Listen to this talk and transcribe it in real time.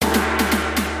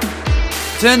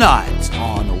Tonight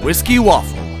on Whiskey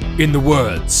Waffle. In the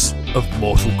words of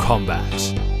Mortal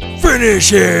Kombat,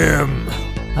 finish him!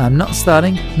 Not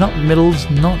starting, not middles,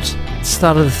 not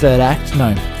start of the third act,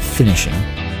 no, finishing.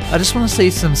 I just want to see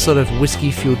some sort of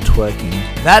whiskey-fueled twerking.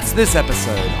 That's this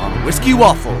episode on Whiskey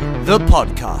Waffle, the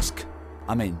podcast.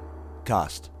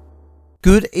 Cast.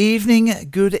 Good evening,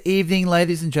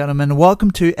 ladies and gentlemen.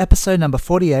 Welcome to episode number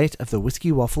 48 of the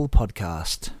Whiskey Waffle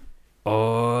podcast.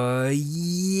 Oh,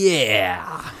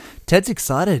 yeah. Ted's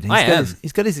excited.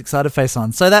 He's got his excited face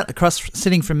on. So that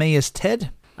sitting from me is Ted.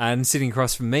 And sitting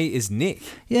across from me is Nick.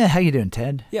 Yeah, how you doing,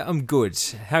 Ted? Yeah, I'm good.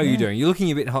 How are you doing? You're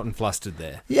looking a bit hot and flustered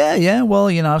there. Yeah. Well,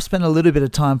 I've spent a little bit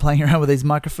of time playing around with these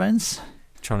microphones.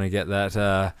 Trying to get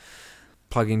that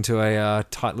plug into a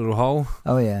tight little hole.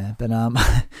 Oh, yeah. But I'm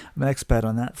an expert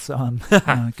on that. So,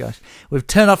 oh, gosh. We've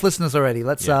turned off listeners already.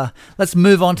 Let's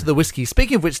move on to the whiskey.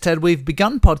 Speaking of which, Ted, we've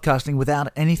begun podcasting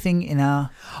without anything in our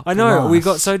I know. glass. We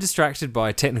got so distracted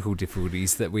by technical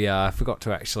difficulties that we forgot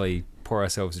to actually pour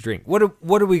ourselves a drink. What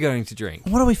are we going to drink?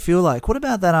 What do we feel like? What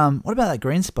about that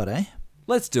green spot, eh?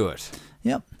 Let's do it.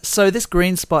 Yep. So this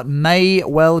green spot may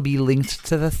well be linked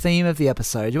to the theme of the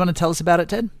episode. You want to tell us about it,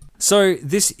 Ted? So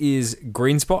this is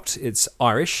Green Spot. It's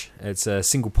Irish. It's a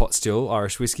single pot still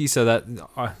Irish whiskey. So that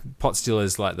pot still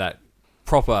is like that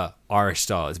proper Irish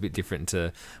style. It's a bit different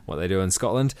to what they do in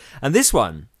Scotland. And this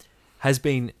one has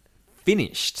been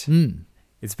finished.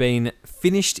 It's been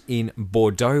finished in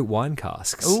Bordeaux wine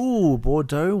casks. Ooh,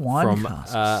 Bordeaux wine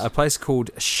casks. From a place called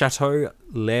Chateau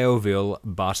Léoville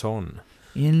Barton.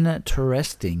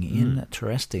 Interesting.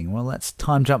 Well, let's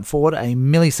time jump forward a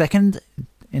millisecond,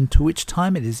 into which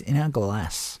time it is in our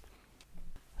glass.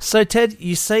 So, Ted,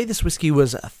 you say this whiskey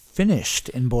was finished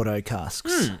in Bordeaux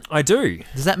casks. I do.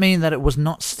 Does that mean that it was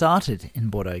not started in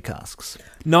Bordeaux casks?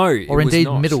 No, or indeed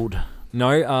was not. middled?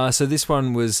 No, so this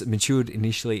one was matured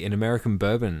initially in American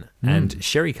bourbon and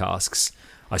sherry casks.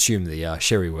 I assume the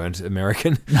sherry weren't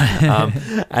American.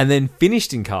 And then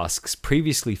finished in casks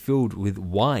previously filled with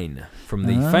wine from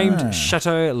the famed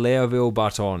Chateau Léoville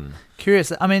Barton.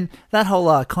 Curious. I mean, that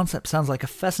whole concept sounds like a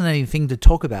fascinating thing to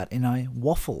talk about in a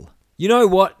waffle. You know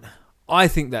what? I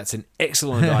think that's an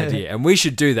excellent idea, and we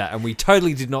should do that. And we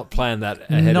totally did not plan that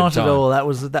ahead of time. Not at all. That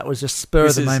was just spur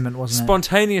of the moment, wasn't it?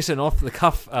 Spontaneous and off the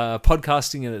cuff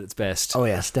podcasting at its best. Oh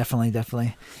yes,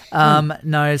 definitely.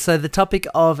 No, so the topic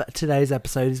of today's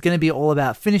episode is going to be all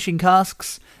about finishing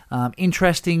casks.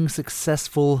 Interesting,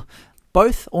 successful,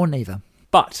 both or neither.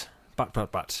 But.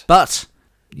 But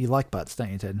you like butts,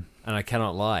 don't you, Ted? And I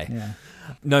cannot lie. Yeah.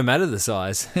 No matter the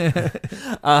size.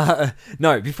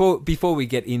 No, before we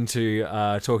get into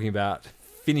talking about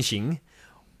finishing,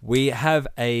 we have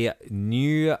a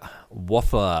new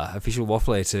waffler, official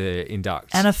waffler to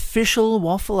induct. An official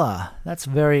waffler. That's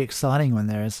very exciting when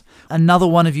there is another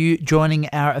one of you joining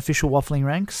our official waffling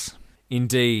ranks.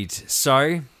 Indeed.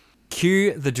 So,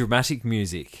 cue the dramatic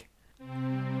music.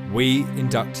 We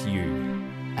induct you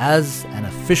as an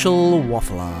official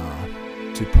waffler.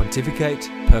 To pontificate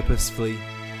purposefully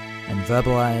and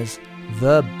verbalize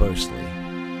verbosely.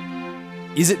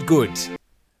 Is it good?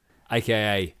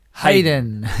 AKA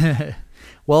Hayden.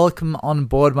 Welcome on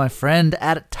board, my friend,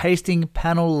 at tasting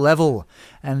panel level.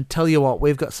 And tell you what,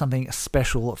 we've got something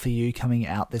special for you coming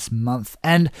out this month.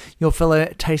 And your fellow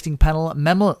tasting panel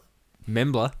Membler.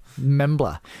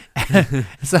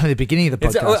 It's only the beginning of the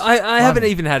podcast. I haven't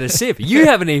even had a sip. You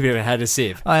haven't even had a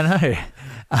sip. I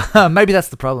know. Maybe that's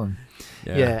the problem.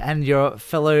 Yeah, and your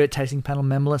fellow tasting panel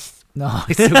memberless. No,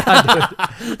 I still can't do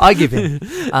it. I give in.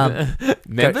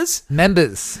 Members?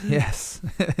 Members, yes.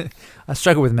 I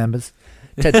struggle with members.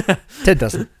 Ted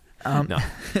doesn't. No.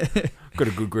 Got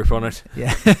a good grip on it.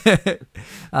 Yeah.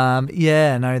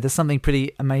 There's something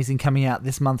pretty amazing coming out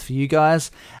this month for you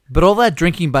guys. But all our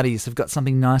drinking buddies have got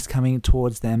something nice coming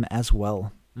towards them as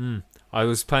well. I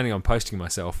was planning on posting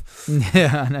myself.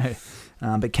 Yeah, I know.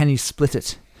 But can you split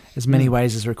it as many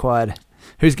ways as required?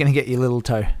 Who's going to get your little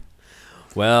toe?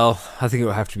 Well, I think it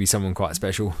will have to be someone quite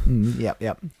special.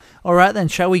 Yep. All right, then.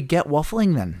 Shall we get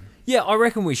waffling then? Yeah, I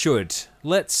reckon we should.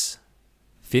 Let's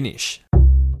finish.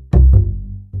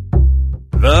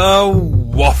 The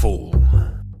Waffle.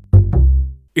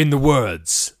 In the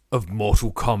words of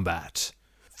Mortal Kombat,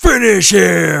 finish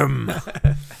him!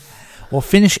 Or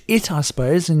finish it, I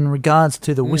suppose, in regards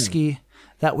to the whiskey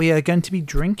that we are going to be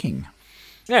drinking.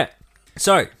 Yeah.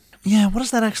 So... yeah, what does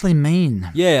that actually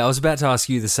mean? Yeah, I was about to ask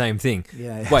you the same thing.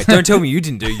 Yeah. Wait, don't tell me you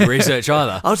didn't do your research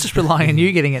either. I was just relying on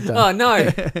you getting it done. Oh,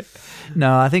 no.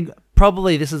 No, I think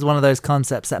probably this is one of those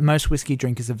concepts that most whiskey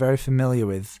drinkers are very familiar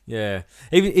with. Yeah.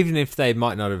 Even if they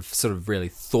might not have sort of really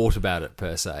thought about it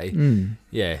per se.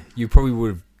 Yeah, you probably would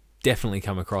have definitely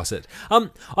come across it.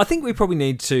 I think we probably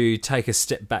need to take a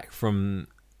step back from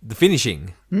the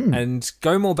finishing and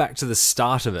go more back to the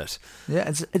start of it.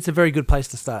 Yeah, it's a very good place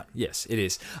to start. Yes, it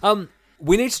is.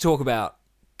 We need to talk about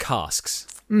casks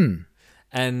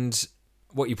and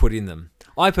what you put in them.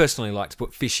 I personally like to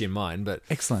put fish in mine, but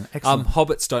Excellent.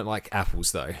 hobbits don't like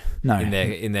apples though. No.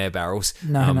 in their barrels.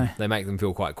 No. They make them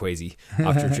feel quite queasy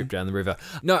after a trip down the river.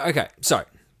 No, okay. So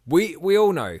we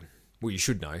all know. Well, you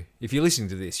should know. If you're listening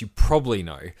to this, you probably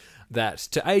know that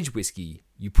to age whiskey,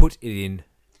 you put it in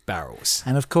barrels.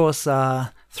 And of course,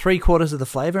 3/4 of the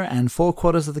flavour and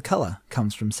 4/4 of the colour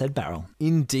comes from said barrel.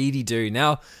 Indeedy do.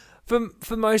 Now,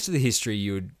 for most of the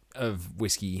history of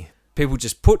whiskey, people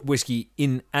just put whiskey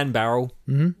in an barrel,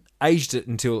 aged it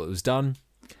until it was done,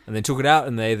 and then took it out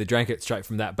and they either drank it straight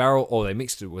from that barrel or they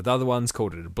mixed it with other ones,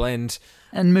 called it a blend.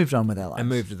 And moved on with our lives. And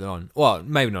moved it on. Well,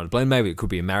 maybe not a blend. Maybe it could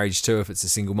be a marriage too if it's a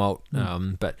single malt.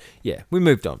 But yeah, we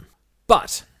moved on.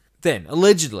 But then,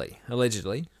 allegedly,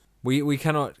 we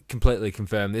cannot completely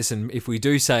confirm this. And if we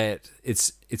do say it,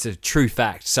 it's a true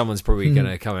fact. Someone's probably going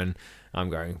to come and I'm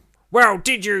going, well,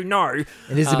 did you know?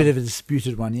 It is a bit of a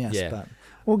disputed one, yes, yeah. but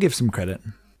we'll give some credit.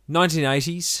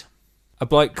 1980s, a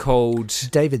bloke called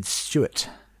David Stewart,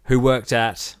 who worked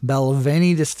at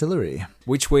Balvenie Distillery,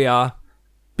 which we are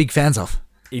big fans of.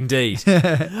 indeed.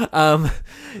 Yeah.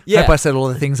 Hope I said all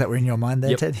the things that were in your mind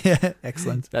there, Yep. Ted. Yeah,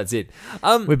 excellent. That's it.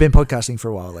 We've been podcasting for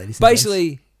a while, ladies and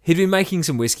Basically, he'd been making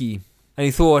some whiskey and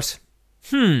he thought,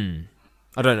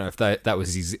 I don't know if that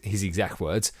was his exact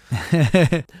words.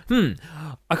 I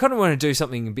kind of want to do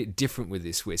something a bit different with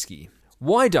this whiskey.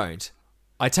 Why don't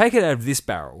I take it out of this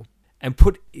barrel and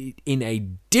put it in a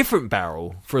different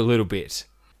barrel for a little bit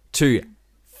to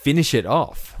finish it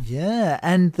off? Yeah,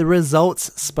 and the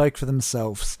results spoke for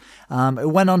themselves. It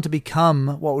went on to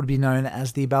become what would be known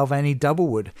as the Balvenie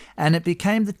Doublewood, and it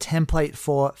became the template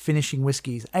for finishing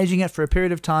whiskies, aging it for a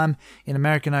period of time in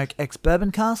American oak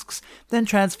ex-bourbon casks, then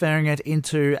transferring it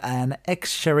into an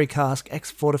ex-sherry cask,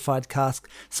 ex-fortified cask,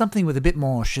 something with a bit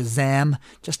more shazam,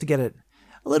 just to get it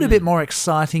a little bit more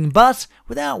exciting, but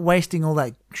without wasting all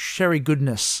that sherry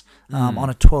goodness on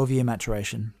a 12-year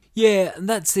maturation. Yeah, and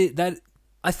that's it.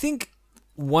 I think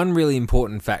one really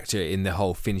important factor in the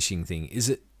whole finishing thing is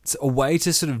it's a way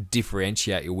to sort of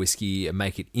differentiate your whiskey and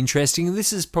make it interesting.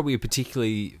 This is probably a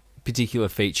particular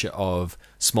feature of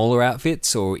smaller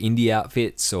outfits or indie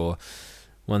outfits or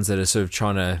ones that are sort of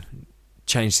trying to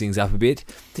change things up a bit.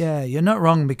 Yeah, you're not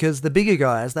wrong, because the bigger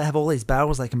guys, they have all these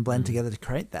barrels they can blend together to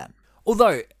create that.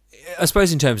 Although, I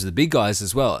suppose in terms of the big guys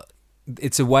as well,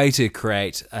 it's a way to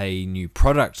create a new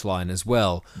product line as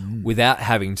well without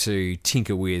having to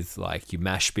tinker with like your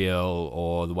mash bill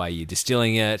or the way you're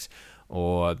distilling it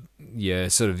or your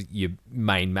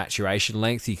main maturation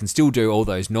length. You can still do all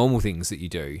those normal things that you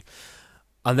do.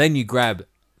 And then you grab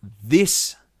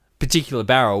this particular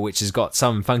barrel, which has got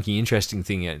some funky, interesting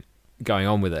thing going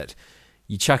on with it.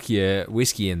 You chuck your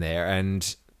whiskey in there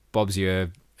and Bob's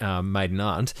your maiden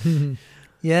aunt.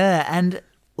 Yeah, and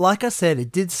like I said,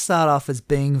 it did start off as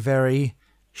being very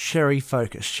sherry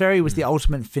focused. Sherry was the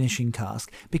ultimate finishing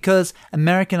cask because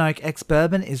American oak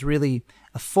ex-bourbon is really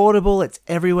affordable. It's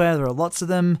everywhere. There are lots of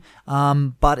them,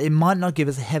 but it might not give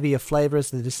as heavy a flavour as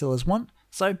the distillers want.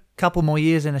 So a couple more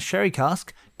years in a sherry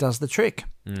cask does the trick.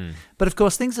 But of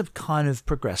course, things have kind of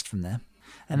progressed from there,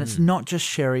 and it's not just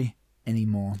sherry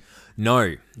anymore.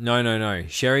 No.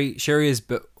 Sherry is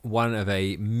but one of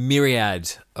a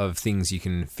myriad of things you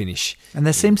can finish. And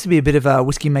there seems to be a bit of a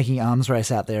whiskey-making arms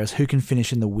race out there as who can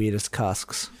finish in the weirdest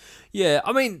casks. Yeah,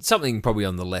 I mean, something probably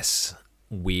on the less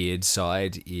weird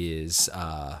side is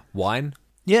wine.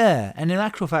 Yeah, and in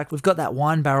actual fact, we've got that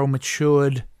wine barrel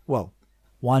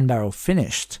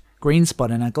finished green spot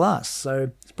in our glass.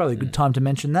 So it's probably a good time to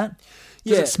mention that.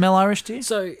 Does it smell Irish to you?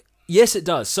 So, yes, it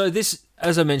does. So this,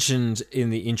 as I mentioned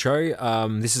in the intro,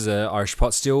 this is an Irish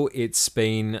pot still. It's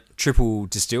been triple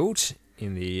distilled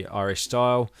in the Irish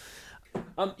style.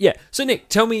 So Nick,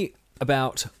 tell me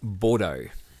about Bordeaux.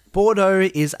 Bordeaux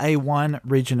is a wine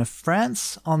region of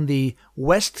France on the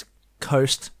west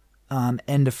coast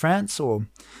end of France, or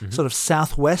sort of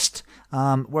southwest,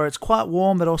 where it's quite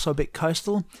warm but also a bit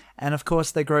coastal. And of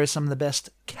course, they grow some of the best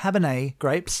Cabernet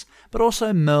grapes, but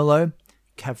also Merlot,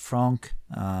 Cab Franc,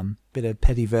 bit of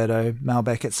Petit Verdot,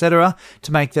 Malbec, etc.,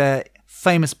 to make the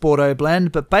famous Bordeaux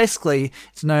blend. But basically,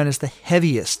 it's known as the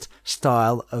heaviest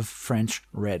style of French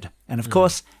red. And of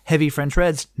course, heavy French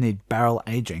reds need barrel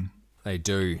aging. They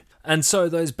do. And so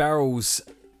those barrels,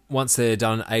 once they're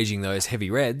done aging those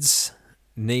heavy reds,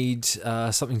 need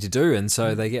something to do, and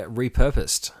so they get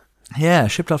repurposed. Yeah,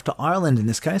 shipped off to Ireland in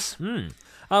this case.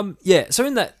 Yeah, so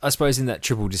in that, I suppose in that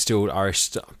triple distilled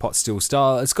Irish pot still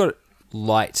style, it's got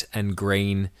light and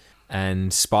green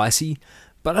and spicy,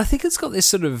 but I think it's got this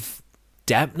sort of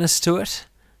dampness to it,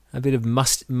 a bit of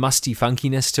musty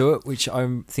funkiness to it, which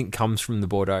I think comes from the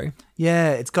Bordeaux.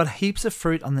 Yeah, it's got heaps of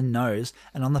fruit on the nose,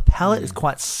 and on the palate it's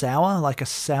quite sour, like a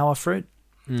sour fruit,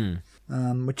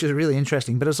 which is really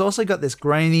interesting. But it's also got this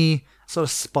grainy, sort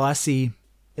of spicy.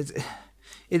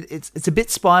 It's a bit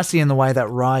spicy in the way that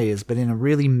rye is, but in a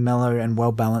really mellow and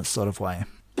well balanced sort of way.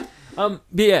 But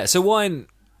yeah, so wine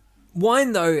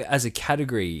though as a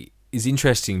category is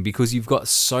interesting because you've got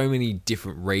so many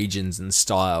different regions and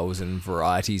styles and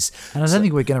varieties. And I don't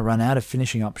think we're going to run out of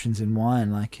finishing options in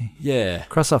wine. Like, Yeah.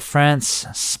 cross off France,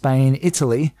 Spain,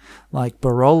 Italy, like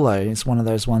Barolo is one of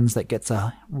those ones that gets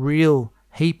a real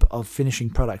heap of finishing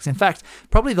products. In fact,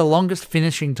 probably the longest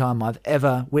finishing time I've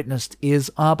ever witnessed is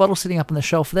a bottle sitting up on the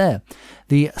shelf there.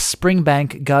 The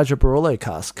Springbank Gardja Barolo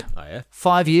cask. Oh yeah.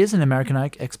 5 years in American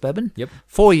Oak ex-bourbon. Yep.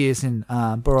 4 years in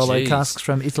Barolo Jeez. casks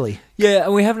from Italy. Yeah,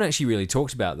 and we haven't actually really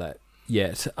talked about that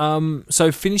yet.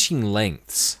 So finishing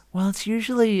lengths. Well, it's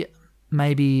usually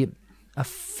maybe a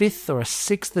fifth or a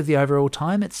sixth of the overall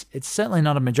time. It's certainly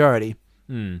not a majority.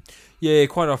 Yeah,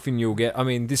 quite often you'll get. I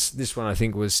mean, this one I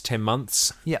think was 10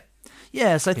 months. Yeah.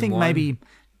 Yeah, so I think wine. maybe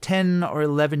 10 or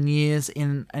 11 years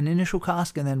in an initial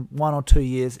cask and then 1 or 2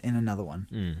 years in another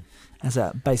one as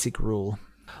a basic rule.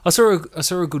 I saw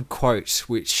a good quote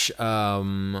which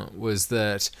was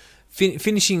that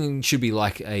finishing should be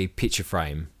like a picture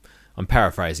frame. I'm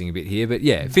paraphrasing a bit here, but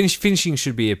yeah, finishing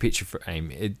should be a picture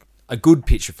frame, a good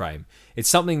picture frame. It's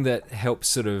something that helps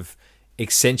sort of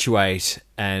accentuate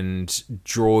and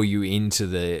draw you into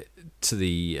the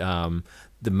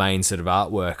main sort of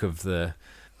artwork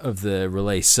of the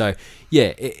release. So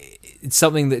yeah, it's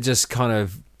something that just kind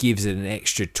of gives it an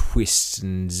extra twist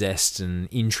and zest and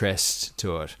interest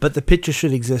to it. But the picture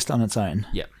should exist on its own.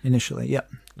 Yep. Initially, yep.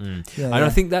 Yeah, And I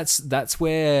think that's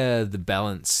where the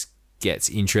balance gets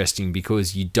interesting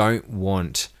because you don't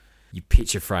want your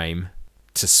picture frame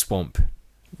to swamp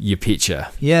your picture.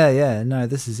 Yeah. No,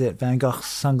 this is it. Van Gogh's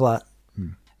sunglasses.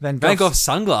 Van Gogh's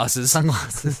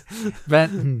sunglasses.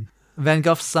 Van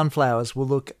Gogh's sunflowers will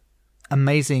look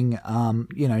amazing,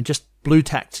 just blue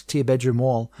tacked to your bedroom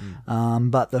wall.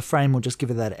 But the frame will just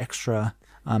give it that extra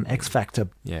X factor.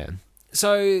 Yeah.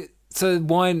 So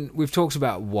wine, we've talked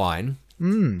about wine.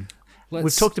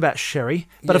 We've talked about sherry,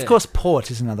 but of course port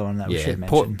is another one that we should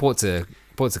mention.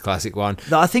 Port's a classic one.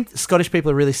 I think Scottish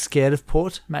people are really scared of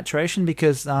port maturation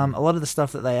because a lot of the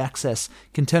stuff that they access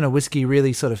can turn a whiskey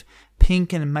really sort of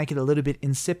pink and make it a little bit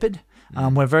insipid.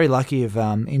 We're very lucky in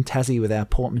Tassie with our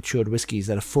port matured whiskies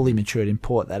that are fully matured in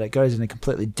port that it goes in a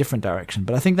completely different direction.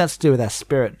 But I think that's to do with our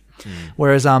spirit.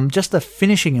 Whereas just the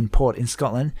finishing in port in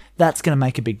Scotland, that's going to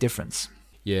make a big difference.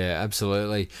 Yeah,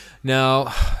 absolutely.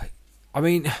 Now, I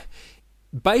mean,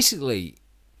 basically,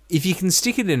 if you can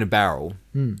stick it in a barrel,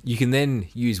 you can then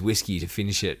use whiskey to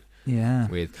finish it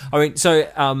with. I mean, so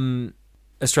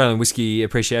Australian Whiskey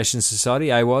Appreciation Society,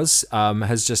 AWOS,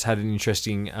 has just had an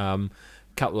interesting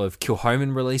couple of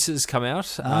Kilchoman releases come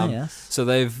out. Yes. So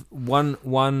they've one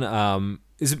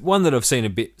is one that I've seen a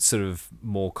bit sort of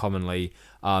more commonly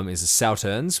is a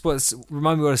Sauternes.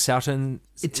 Remind me what a Sauternes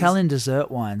is? Italian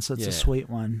dessert wine, so it's a sweet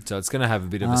one. So it's going to have a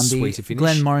bit of a sweeter finish.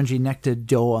 Glenmorangie Nectar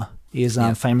d'Or is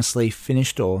famously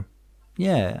finished,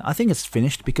 I think it's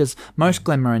finished because most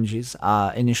Glenmorangies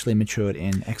are initially matured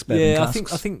in ex-bourbon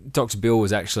casks. I think Dr. Bill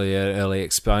was actually an early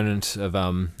exponent of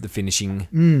the finishing.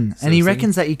 And he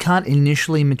reckons that you can't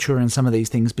initially mature in some of these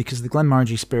things because the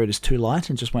Glenmorangie spirit is too light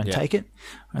and just won't take it.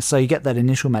 So you get that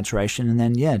initial maturation, and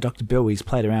then Dr. Bill, he's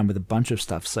played around with a bunch of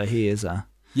stuff, so he is a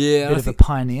bit of a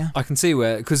pioneer. I can see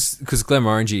where, because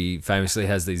Glenmorangie famously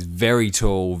has these very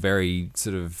tall, very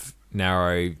sort of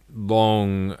narrow,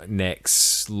 long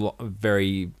necks,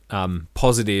 very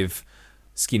positive,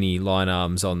 skinny line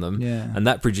arms on them, and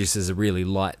that produces a really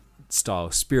light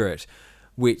style spirit,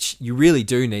 which you really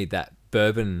do need that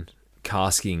bourbon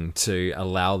casking to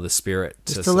allow the spirit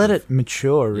to let it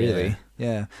mature, really.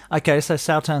 Yeah. Okay, so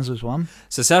Sauternes was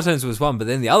one. But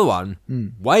then the other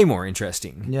one, way more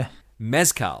interesting. Yeah.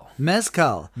 Mezcal.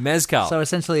 So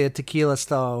essentially a tequila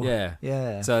style.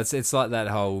 Yeah. So it's like that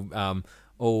whole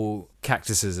all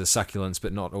cactuses are succulents,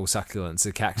 but not all succulents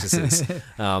are cactuses.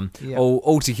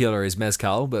 All tequila is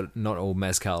mezcal, but not all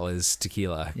mezcal is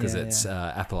tequila because it's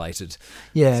appellated.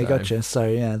 Yeah, so. Gotcha.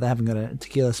 So they haven't got a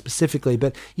tequila specifically,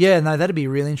 but that'd be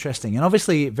really interesting. And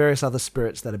obviously various other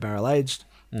spirits that are barrel aged.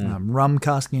 Rum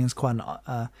casking is quite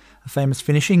a famous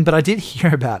finishing, but I did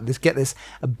hear about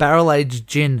a barrel aged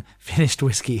gin finished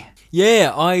whiskey.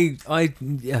 Yeah, I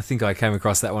think I came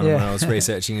across that one Yeah. when I was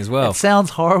researching as well. It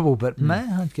sounds horrible, but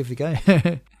man, I'd give it a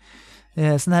go.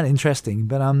 Yeah, isn't that interesting?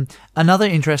 But another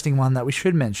interesting one that we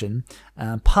should mention,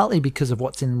 partly because of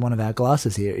what's in one of our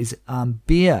glasses here, is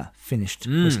beer finished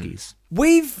whiskies.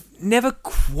 We've never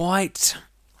quite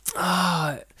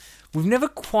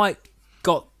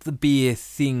got the beer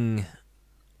thing.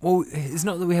 Well, it's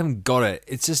not that we haven't got it.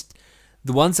 It's just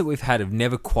the ones that we've had have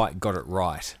never quite got it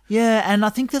right. Yeah, and I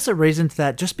think there's a reason to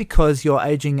that. Just because you're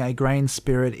aging a grain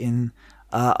spirit in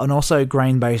an also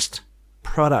grain-based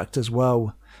product as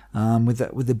well,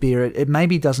 with the beer, it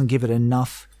maybe doesn't give it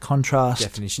enough contrast.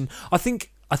 Definition. I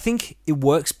think it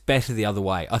works better the other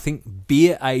way. I think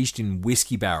beer aged in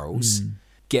whiskey barrels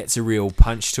gets a real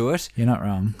punch to it, You're not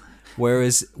wrong.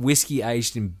 whereas whiskey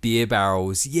aged in beer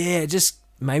barrels, it just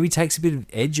maybe takes a bit of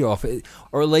edge off it,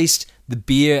 or at least the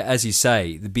beer, as you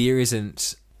say, the beer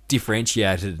isn't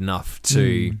differentiated enough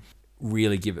to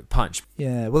really give it punch.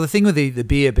 Yeah, well, the thing with the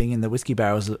beer being in the whiskey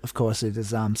barrels, of course, it is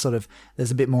sort of,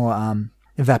 there's a bit more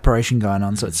evaporation going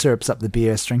on, so it syrups up the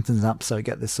beer, strengthens up, so you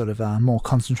get this sort of more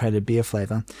concentrated beer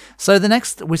flavour. So the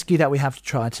next whiskey that we have to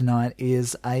try tonight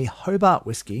is a Hobart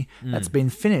whiskey that's been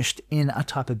finished in a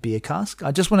type of beer cask.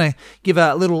 I just want to give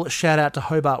a little shout out to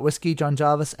Hobart Whiskey, John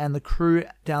Jarvis and the crew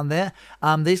down there.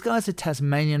 These guys are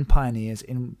Tasmanian pioneers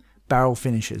in barrel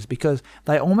finishes because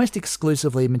they almost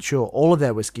exclusively mature all of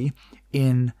their whiskey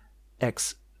in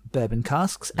ex-bourbon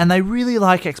casks, and they really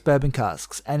like ex-bourbon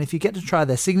casks. And if you get to try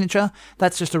their signature,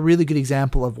 that's just a really good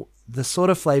example of the sort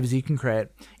of flavours you can create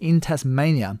in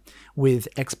Tasmania with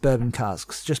ex-bourbon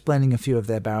casks, just blending a few of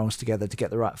their barrels together to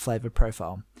get the right flavour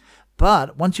profile.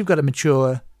 But once you've got a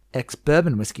mature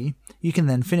ex-bourbon whiskey, you can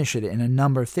then finish it in a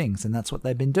number of things, and that's what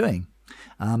they've been doing.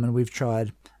 And we've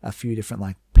tried a few different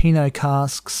like Pinot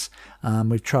casks,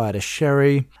 we've tried a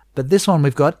sherry, but this one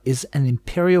we've got is an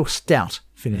Imperial Stout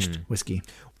finished whiskey.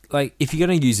 Like, if you're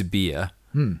going to use a beer,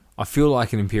 I feel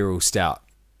like an Imperial Stout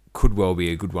could well be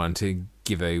a good one to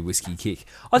give a whiskey kick.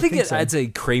 I think it so. adds a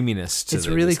creaminess to It's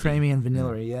the really whiskey. creamy and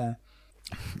vanilla-y, yeah.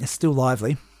 It's still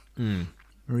lively.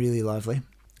 Really lively.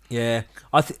 Yeah,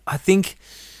 I think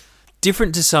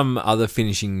different to some other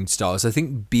finishing styles, I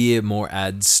think beer more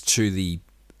adds to the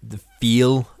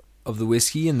feel of the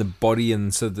whiskey and the body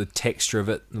and sort of the texture of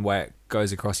it and the way it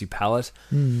goes across your palate,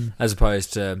 as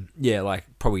opposed to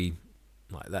probably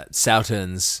like that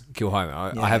Sauternes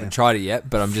Kilhomer. I haven't tried it yet,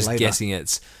 but I'm just Flavour. guessing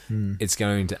that's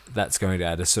going to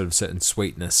add a sort of certain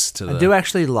sweetness to the. I do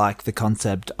actually like the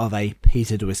concept of a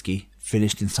peated whiskey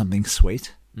finished in something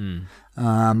sweet.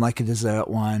 Like a dessert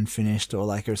wine finished, or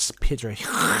like a Pedro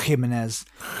Jimenez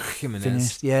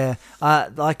finished. Yeah,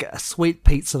 like a sweet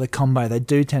peat sort of combo. They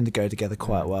do tend to go together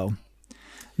quite well.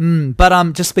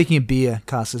 But just speaking of beer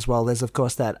casks as well, there's of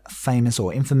course that famous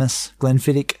or infamous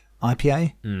Glenfiddich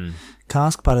IPA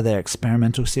cask, part of their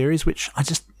experimental series, which I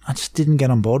just didn't get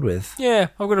on board with. Yeah,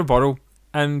 I've got a bottle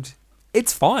and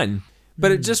it's fine,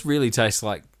 but it just really tastes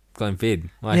like Glenfiddich.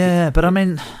 Like, Yeah, but I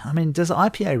mean, does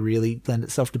IPA really lend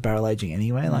itself to barrel aging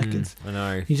anyway? Like, it's I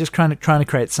know. you're just trying to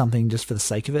create something just for the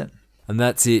sake of it. And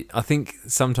that's it. I think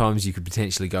sometimes you could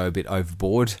potentially go a bit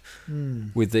overboard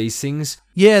with these things.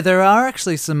 Yeah, there are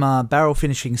actually some barrel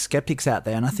finishing skeptics out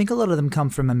there, and I think a lot of them come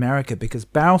from America because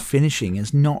barrel finishing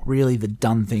is not really the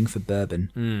done thing for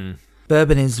bourbon.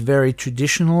 Bourbon is very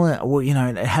traditional. Well,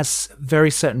 it has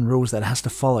very certain rules that it has to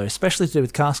follow, especially to do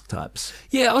with cask types.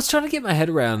 Yeah, I was trying to get my head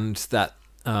around that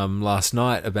last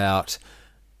night about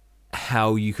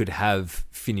how you could have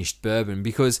finished bourbon,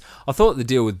 because I thought the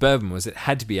deal with bourbon was it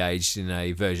had to be aged in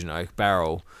a virgin oak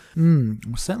barrel. Well,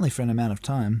 certainly for an amount of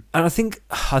time. And I think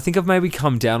I've maybe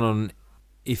come down on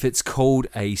if it's called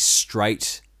a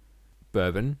straight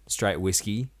bourbon, straight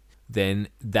whiskey, then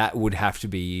that would have to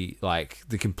be like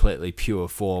the completely pure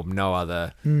form, no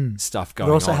other stuff going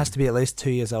It also on. has to be at least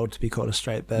 2 years old to be called a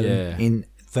straight bourbon Yeah. in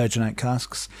virgin oak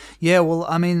casks. Yeah, well,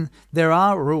 I mean, there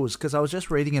are rules, because I was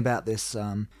just reading about this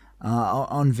on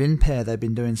VinPair. They've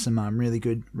been doing some really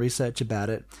good research about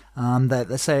it.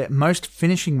 They say most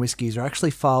finishing whiskies are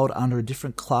actually filed under a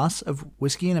different class of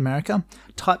whiskey in America,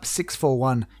 type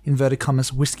 641, inverted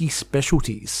commas, whiskey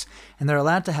specialties. And they're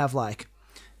allowed to have like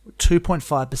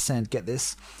 2.5%, get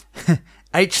this,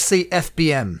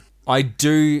 HCFBM. I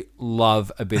do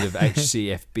love a bit of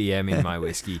HCFBM in my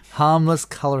whiskey. Harmless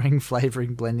colouring,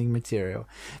 flavouring, blending material.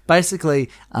 Basically,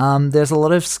 there's a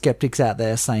lot of skeptics out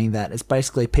there saying that it's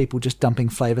basically people just dumping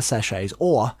flavour sachets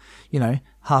or,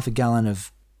 half a gallon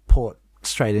of port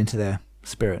straight into their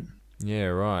spirit. Yeah,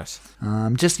 right.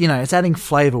 It's adding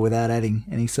flavour without adding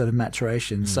any sort of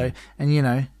maturation. So, and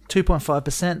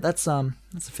 2.5%, that's a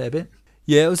fair bit.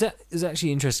 Yeah, it was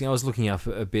actually interesting. I was looking up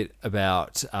a bit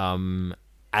about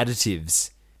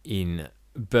additives in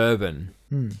bourbon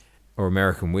or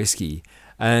American whiskey,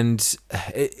 and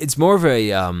it's more of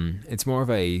a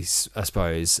I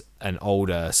suppose an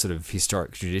older sort of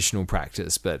historic traditional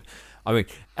practice. But I mean,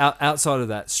 outside of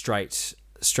that straight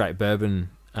bourbon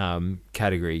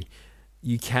category,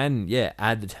 you can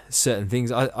add certain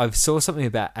things. I saw something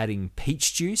about adding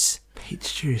peach juice.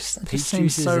 Peach juice. That Peach just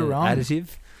seems juice so is an wrong. additive.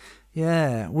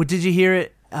 Yeah. Well, did you hear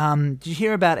it? Did you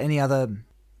hear about any other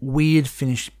weird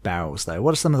finished barrels though?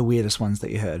 What are some of the weirdest ones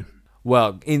that you heard?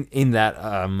 Well, in that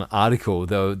article,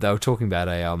 they were talking about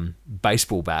a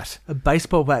baseball bat. A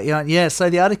baseball bat, yeah. So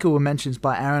the article mentions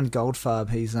by Aaron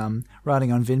Goldfarb. He's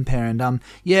writing on Vinpair, and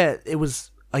it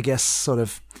was, I guess, sort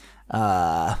of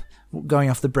going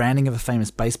off the branding of a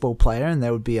famous baseball player, and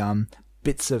there would be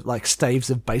bits of like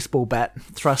staves of baseball bat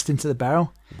thrust into the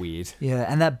barrel. Weird. Yeah,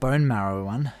 and that bone marrow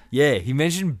one. Yeah, he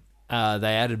mentioned they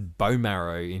added bone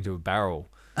marrow into a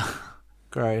barrel.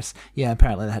 Gross. Yeah,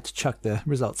 apparently they had to chuck the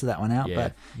results of that one out, Yeah,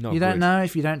 but not you don't good. know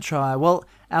if you don't try. Well,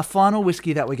 our final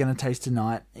whiskey that we're going to taste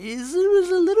tonight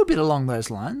was a little bit along those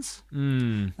lines.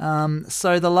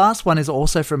 So the last one is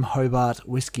also from Hobart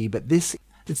Whiskey, but it's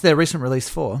their recent release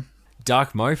for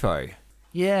Dark Mofo.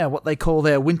 Yeah, what they call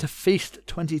their Winter Feast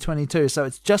 2022. So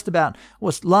it's just about,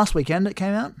 was last weekend it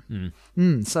came out?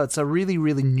 So it's a really,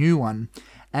 really new one.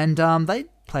 And they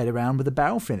played around with the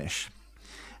barrel finish.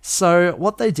 So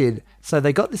what they did,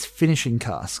 they got this finishing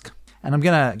cask. And I'm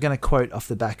gonna quote off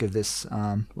the back of this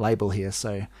label here,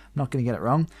 so I'm not going to get it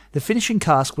wrong. The finishing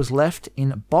cask was left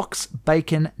in Box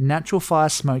Bacon Natural Fire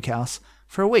Smokehouse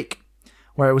for a week,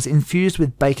 where it was infused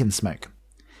with bacon smoke.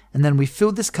 And then we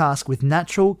filled this cask with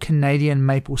natural Canadian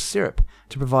maple syrup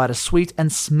to provide a sweet and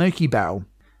smoky barrel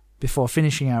before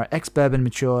finishing our ex-bourbon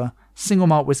mature single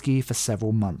malt whiskey for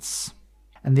several months.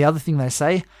 And the other thing they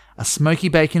say, a smoky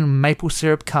bacon maple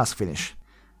syrup cask finish.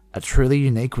 A truly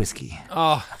unique whiskey.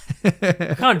 Oh,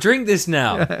 I can't drink this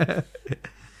now.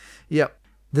 Yep.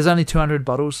 There's only 200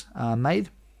 bottles made.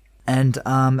 And,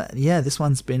 this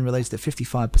one's been released at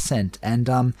 55%. And,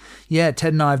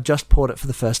 Ted and I have just poured it for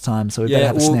the first time, so we better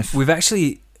have a sniff. We've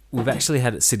actually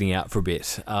had it sitting out for a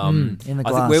bit. In the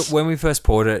glass. I think when we first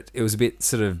poured it, it was a bit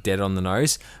sort of dead on the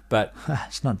nose, but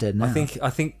It's not dead now. I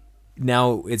think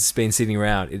now it's been sitting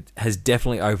around, it has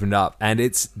definitely opened up, and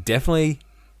it's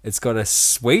got a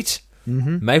sweet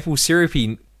maple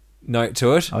syrupy note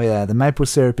to it. Oh, yeah, the maple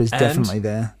syrup is And definitely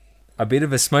there. A bit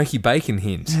of a smoky bacon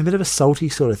hint. Yeah, a bit of a salty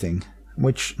sort of thing,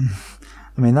 which,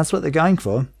 I mean, that's what they're going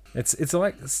for. It's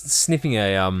like sniffing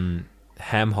a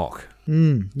ham hock.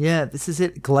 Yeah, this is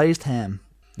it, glazed ham.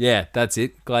 Yeah, that's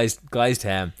it. Glazed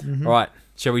ham. All right,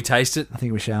 shall we taste it? I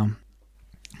think we shall.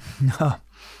 No.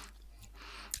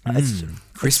 It's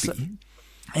Crispy.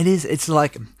 It is. It's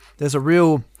like there's a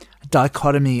real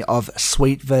dichotomy of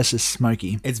sweet versus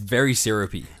smoky. It's very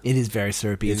syrupy. It is very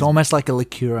syrupy. It's almost like a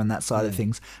liqueur on that side of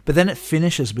things. But then it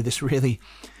finishes with this really,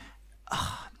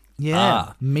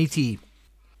 meaty.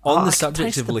 On the I can subject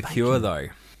taste of the liqueur,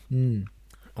 bacon.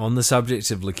 though, on the subject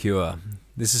of liqueur,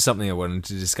 this is something I wanted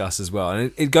to discuss as well.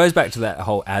 And it goes back to that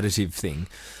whole additive thing.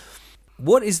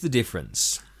 What is the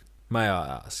difference, may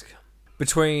I ask,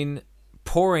 between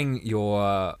pouring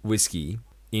your whiskey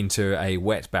into a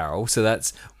wet barrel? So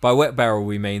that's, by wet barrel,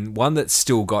 we mean one that's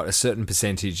still got a certain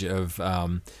percentage of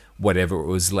whatever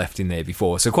was left in there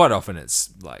before. So quite often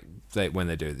it's like, when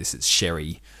they do this, it's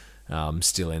sherry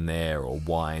still in there, or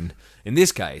wine. In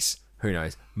this case, who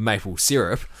knows, maple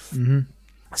syrup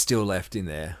still left in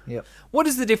there. Yep. What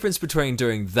is the difference between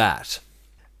doing that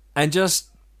and just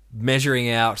measuring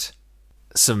out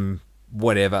some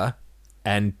whatever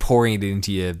and pouring it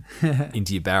into your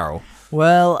barrel?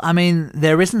 Well, I mean,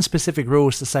 there isn't specific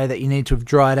rules to say that you need to have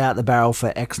dried out the barrel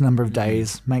for X number of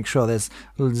days. Make sure there's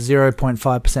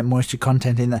 0.5% moisture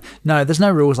content in there. No, there's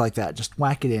no rules like that. Just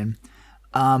whack it in.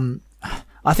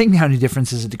 I think the only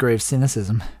difference is a degree of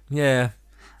cynicism. Yeah,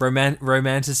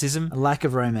 romanticism. A lack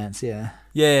of romance, yeah.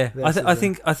 Yeah, I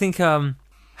think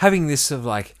having this sort of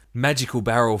like magical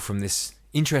barrel from this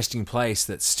interesting place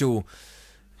that's still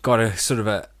got a sort of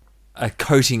a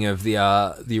coating of the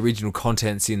original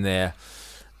contents in there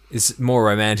is more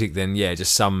romantic than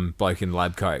just some bloke in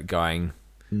lab coat going,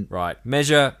 right,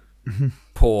 measure,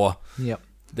 pour. Yep.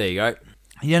 There you go.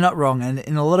 You're not wrong, and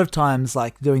in a lot of times,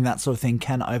 like, doing that sort of thing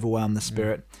can overwhelm the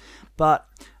spirit. But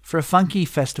for a funky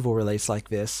festival release like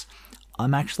this,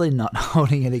 I'm actually not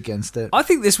holding it against it. I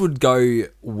think this would go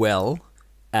well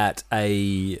at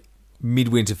a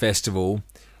midwinter festival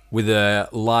with a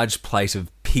large plate of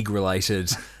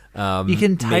pig-related You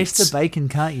can taste meats. the bacon,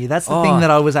 can't you? That's the thing that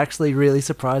I was actually really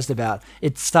surprised about.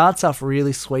 It starts off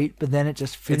really sweet, but then it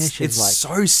just finishes It's like...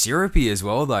 so syrupy as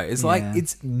well, though. It's like, Yeah.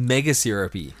 it's mega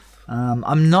syrupy.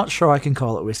 I'm not sure I can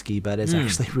call it whiskey, but it's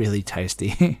actually really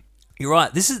tasty. You're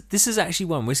right. This is actually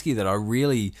one whiskey that I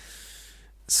really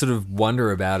sort of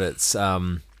wonder about. It's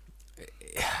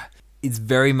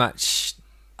very much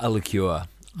a liqueur,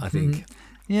 I think,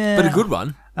 Yeah. but a good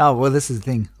one. Oh, well, this is the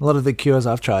thing. A lot of the cures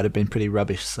I've tried have been pretty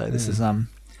rubbish, so this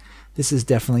is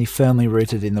definitely firmly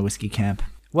rooted in the whiskey camp.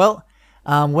 Well,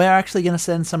 we're actually going to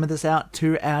send some of this out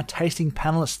to our tasting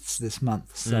panelists this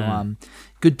month. So,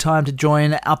 good time to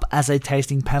join up as a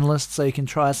tasting panelist so you can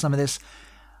try some of this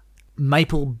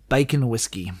maple bacon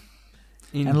whiskey.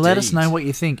 And let us know what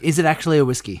you think. Is it actually a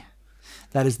whiskey?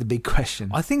 That is the big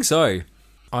question. I think so.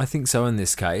 I think so in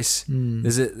this case.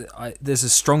 There's a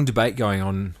strong debate going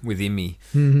on within me.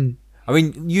 I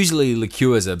mean, usually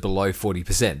liqueurs are below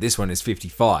 40%. This one is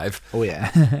 55. Oh,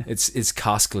 yeah. It's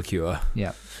cask liqueur.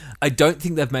 Yeah. I don't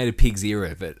think they've made a pig's ear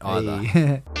of it either.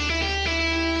 Hey.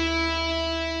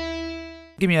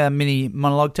 Give me a mini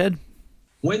monologue, Ted.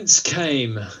 Whence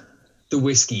came the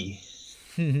whiskey?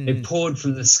 It poured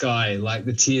from the sky like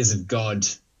the tears of God,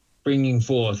 bringing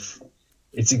forth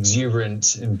its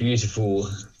exuberant and beautiful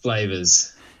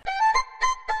flavours.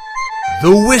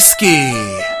 The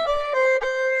whiskey.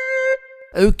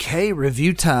 Okay,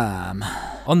 review time.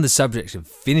 On the subject of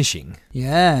finishing,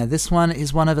 Yeah, this one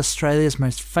is one of Australia's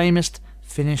most famous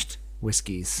finished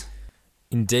whiskies.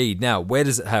 indeed. Now, where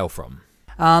does it hail from?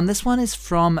 This one is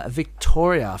from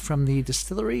Victoria, from the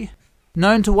distillery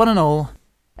known to one and all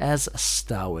as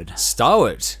Starward.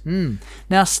 Starward.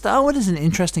 Now, Starward is an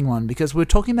interesting one because we were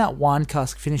talking about wine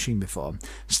cask finishing before.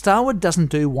 Starward doesn't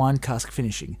do wine cask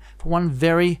finishing for one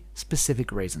very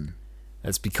specific reason.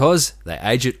 That's because they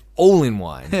age it all in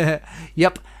wine.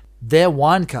 Yep, their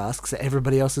wine casks are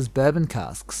everybody else's bourbon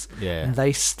casks. Yeah. And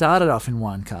they started off in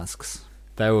wine casks.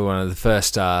 They were one of the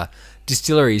first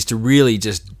distilleries to really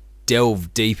just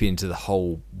delve deep into the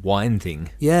whole wine thing.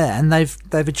 Yeah, and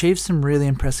they've achieved some really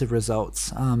impressive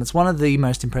results. It's one of the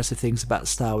most impressive things about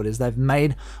Starward is they've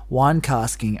made wine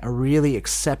casking a really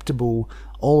acceptable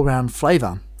all-round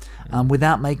flavour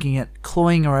without making it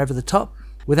cloying or over the top,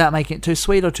 without making it too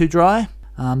sweet or too dry.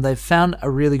 They've found a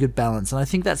really good balance, and I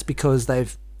think that's because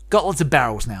they've got lots of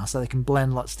barrels now, so they can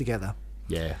blend lots together.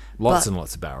 Yeah, lots But- and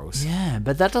lots of barrels. Yeah,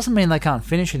 but that doesn't mean they can't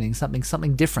finish it in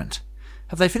something different.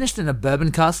 Have they finished in a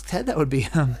bourbon cask, Ted? That would be...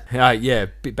 Yeah,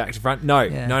 bit back to front. No,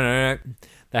 Yeah. no.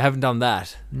 They haven't done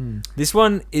that. This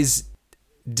one is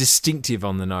distinctive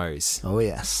on the nose. Oh,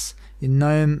 yes. You're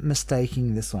no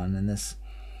mistaking this one and this...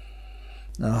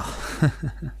 Oh.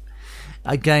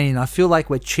 Again, I feel like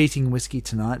we're cheating whiskey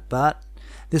tonight, but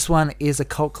this one is a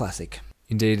cult classic.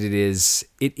 Indeed it is.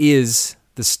 It is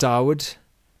the Starward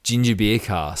ginger beer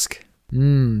cask.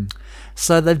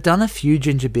 So they've done a few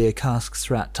ginger beer casks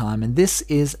throughout time, and this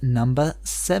is number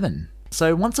 7.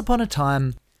 So once upon a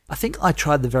time, I think I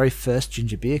tried the very first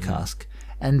ginger beer cask,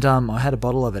 and I had a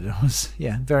bottle of it. It was,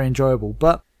 very enjoyable.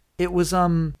 But it was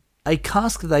a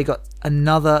cask that they got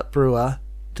another brewer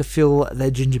to fill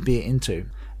their ginger beer into.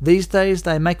 These days,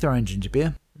 they make their own ginger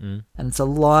beer, and it's a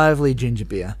lively ginger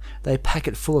beer. They pack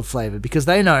it full of flavour because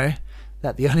they know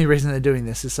that the only reason they're doing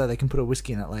this is so they can put a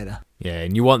whiskey in it later. Yeah,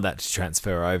 and you want that to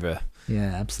transfer over.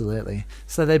 Yeah, absolutely.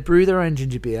 So they brew their own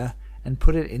ginger beer and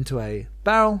put it into a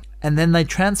barrel, and then they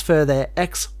transfer their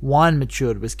ex-wine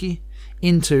matured whiskey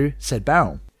into said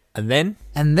barrel. And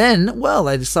then, Well,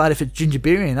 they decide if it's ginger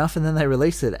beery enough, and then they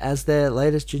release it as their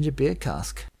latest ginger beer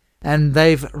cask. And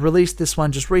they've released this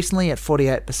one just recently at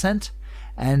 48%,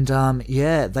 and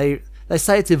they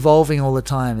say it's evolving all the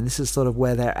time, and this is sort of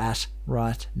where they're at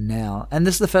right now. And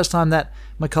this is the first time that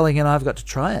my colleague and I have got to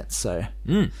try it, so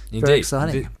indeed. very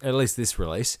exciting. At least this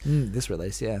release. This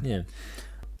release, yeah. Yeah.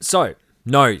 So,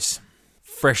 nose.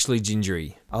 Freshly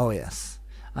gingery. Oh, yes.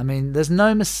 I mean, there's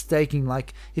no mistaking,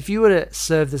 like, if you were to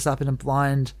serve this up in a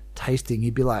blind tasting,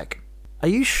 you'd be like, are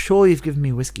you sure you've given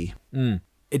me whiskey?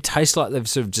 It tastes like they've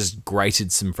sort of just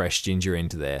grated some fresh ginger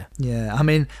into there. Yeah, I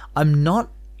mean, I'm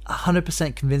not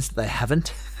 100% convinced that they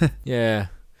haven't. Yeah.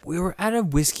 We were at a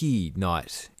whiskey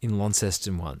night in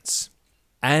Launceston once,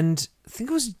 and I think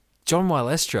it was John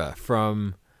Wylestra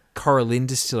from Coralline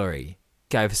Distillery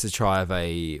gave us a try of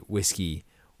a whiskey,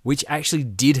 which actually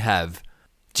did have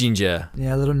ginger.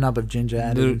 Yeah, a little nub of ginger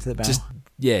added into the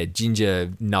barrel.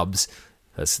 Ginger nubs.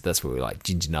 That's what we like,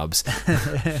 ginger nubs,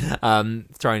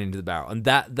 thrown into the barrel, and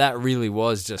that really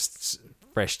was just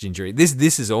fresh gingery.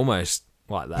 This is almost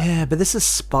like that. Yeah, but this is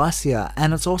spicier,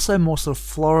 and it's also more sort of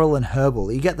floral and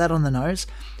herbal. You get that on the nose,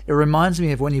 It reminds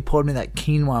me of when you poured me that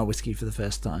quinoa whiskey for the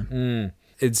first time.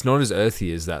 It's not as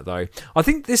earthy as that, though. I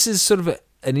think this is sort of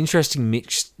an interesting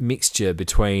mixture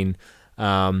between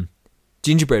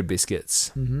gingerbread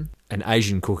biscuits and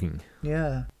Asian cooking.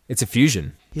 Yeah. It's a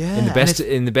fusion. Yeah.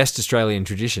 In the best Australian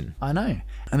tradition. I know.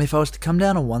 And if I was to come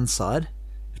down on one side,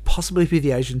 it'd possibly be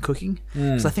the Asian cooking.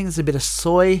 Because I think there's a bit of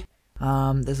soy.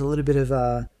 There's a little bit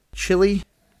of chili.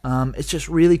 It's just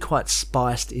really quite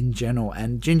spiced in general.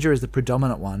 And ginger is the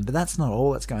predominant one. But that's not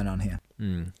all that's going on here.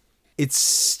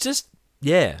 It's just,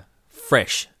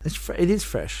 fresh. It is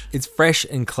fresh. It's fresh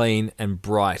and clean and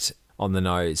bright on the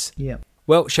nose. Yeah.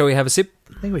 Well, shall we have a sip?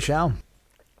 I think we shall.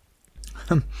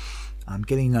 I'm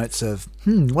getting notes of,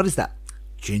 what is that?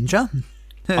 Ginger?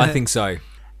 I think so.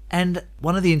 And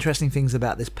one of the interesting things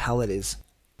about this palate is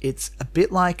it's a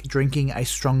bit like drinking a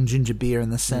strong ginger beer in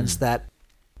the sense that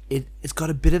it's got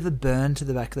a bit of a burn to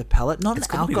the back of the palate. Not It's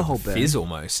an got alcohol a bit of burn. fizz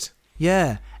almost.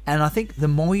 Yeah. And I think the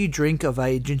more you drink of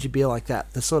a ginger beer like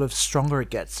that, the sort of stronger it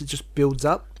gets. It just builds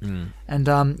up. And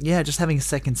just having a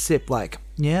second sip,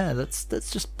 let's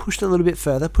just push it a little bit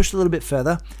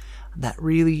further. That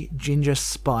really ginger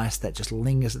spice that just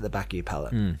lingers at the back of your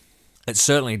palate. It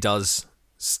certainly does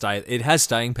stay. It has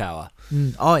staying power.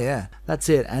 Oh, yeah. That's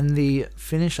it. And the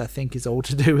finish, I think, is all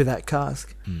to do with that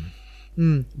cask.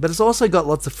 But it's also got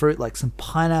lots of fruit, like some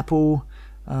pineapple.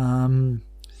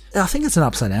 I think it's an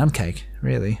upside-down cake,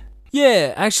 really.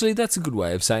 Yeah, actually, that's a good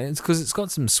way of saying it. It's because it's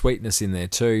got some sweetness in there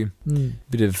too.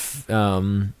 Bit of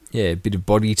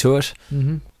body to it.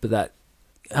 But that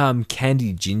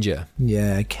candied ginger.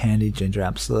 Yeah, candied ginger,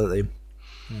 absolutely.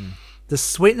 The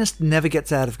sweetness never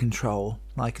gets out of control.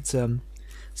 Like it's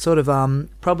sort of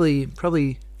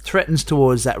probably threatens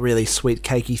towards that really sweet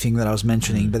cakey thing that I was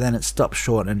mentioning, but then it stops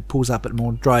short and pulls up at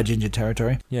more dry ginger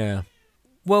territory. Yeah.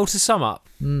 Well, to sum up,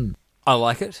 I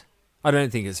like it. I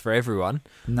don't think it's for everyone.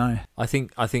 No. I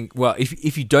think well,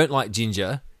 if you don't like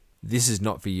ginger, this is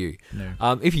not for you.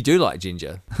 No. If you do like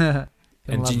ginger and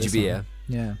love ginger this beer, one.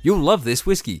 Yeah. you'll love this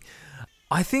whiskey.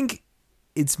 I think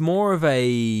it's more of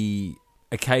a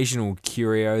occasional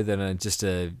curio than just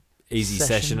a easy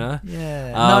sessioner.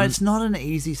 Yeah. No, it's not an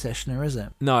easy sessioner, is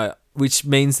it? No, which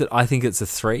means that I think it's a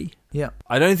 3. Yeah.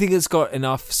 I don't think it's got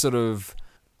enough sort of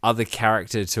other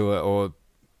character to it or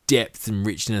depth and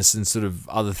richness and sort of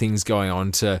other things going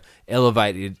on to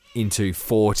elevate it into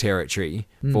 4 territory,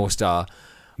 4-star.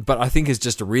 But I think it's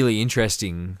just a really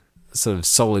interesting sort of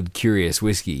solid, curious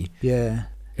whiskey. Yeah.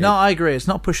 No, I agree. It's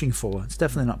not pushing 4. It's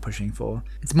definitely not pushing 4.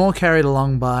 It's more carried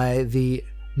along by the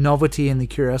novelty and the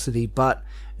curiosity, but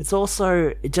it's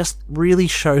also, it just really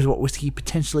shows what whiskey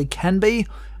potentially can be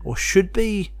or should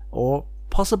be or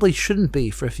possibly shouldn't be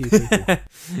for a few people.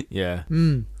 Yeah.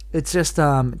 It's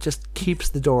just keeps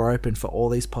the door open for all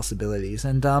these possibilities.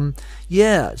 And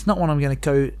it's not one I'm going to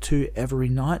go to every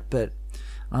night, but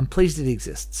I'm pleased it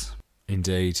exists.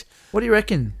 Indeed. What do you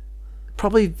reckon?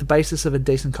 Probably the basis of a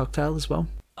decent cocktail as well.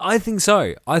 I think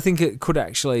so. I think it could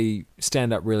actually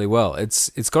stand up really well. It's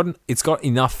got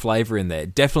enough flavour in there.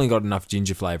 Definitely got enough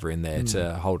ginger flavour in there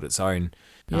to hold its own.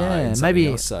 Yeah, maybe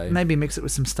mix it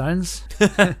with some stones.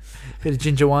 Bit of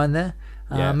ginger wine there.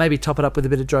 Maybe top it up with a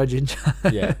bit of dry ginger.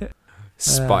 Yeah.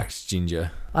 Spiked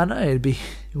ginger. I know, it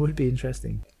would be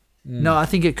interesting. No, I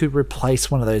think it could replace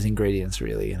one of those ingredients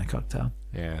really in a cocktail.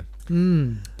 Yeah.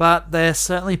 But they're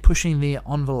certainly pushing the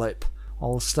envelope,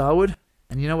 old Starwood.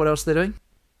 And you know what else they're doing?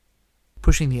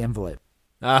 Pushing the envelope.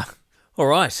 All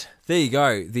right. There you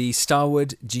go. The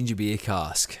Starwood Ginger Beer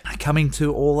Cask. Coming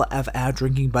to all of our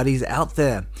drinking buddies out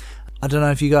there. I don't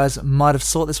know if you guys might have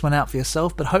sought this one out for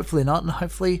yourself, but hopefully not. And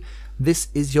hopefully this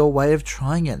is your way of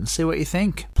trying it and see what you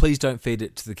think. Please don't feed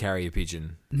it to the carrier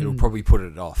pigeon. It'll probably put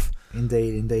it off.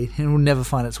 Indeed. It will never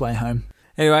find its way home.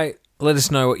 Anyway, let us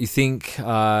know what you think.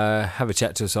 Have a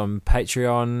chat to us on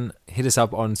Patreon. Hit us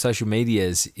up on social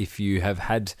medias if you have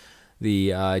had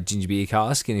the Ginger Beer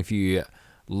Cask, and if you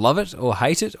love it or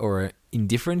hate it or are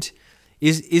indifferent.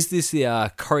 Is this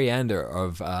the coriander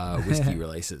of whiskey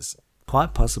releases?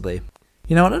 Quite possibly.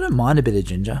 You know what? I don't mind a bit of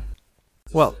ginger.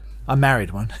 Well, I married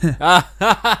one.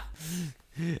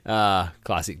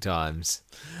 Classic times.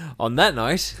 On that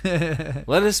note,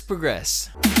 let us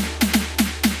progress.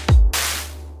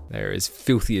 They're as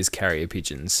filthy as carrier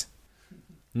pigeons.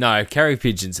 No, carrier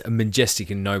pigeons are majestic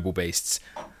and noble beasts.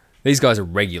 These guys are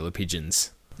regular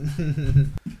pigeons.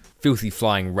 Filthy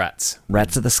flying rats.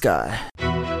 Rats of the sky.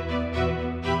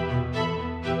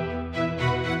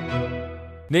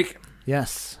 Nick,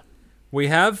 Yes. we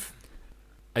have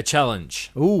a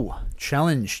challenge. Ooh,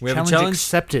 challenge. We have a challenge challenge?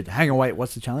 accepted. Hang on, wait,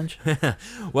 what's the challenge?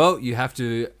 Well, you have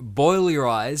to boil your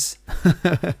eyes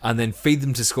and then feed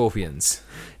them to scorpions.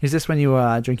 Is this when you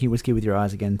were drinking whiskey with your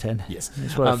eyes again, Ted? Yes.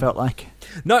 That's what it felt like.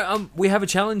 No, we have a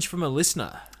challenge from a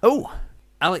listener, Oh,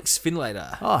 Alex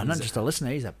Finlater. not just a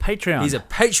listener, he's a Patreon. He's a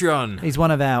Patreon. He's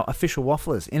one of our official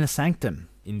wafflers, Inner Sanctum.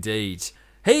 Indeed.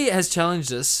 He has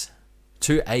challenged us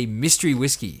to a mystery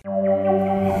whiskey.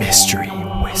 Mystery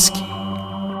whiskey.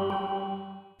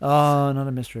 Oh, not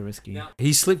a mystery whiskey.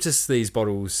 He slipped us these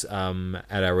bottles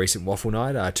at our recent waffle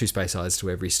night, 2 space eyes to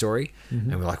every story.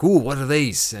 And we're like, ooh, what are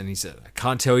these? And he said, I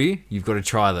can't tell you. You've got to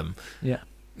try them. Yeah.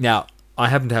 Now, I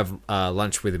happened to have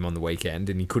lunch with him on the weekend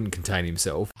and he couldn't contain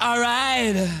himself. All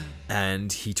right.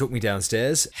 And he took me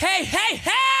downstairs Hey, hey,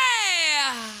 hey!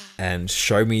 and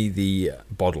showed me the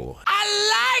bottle.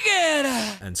 I like it!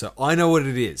 And so I know what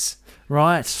it is.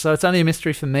 Right, so it's only a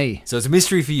mystery for me. So it's a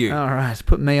mystery for you. All right,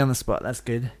 put me on the spot. That's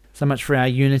good. So much for our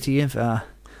unity of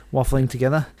waffling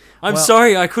together. I'm well-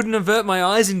 sorry, I couldn't avert my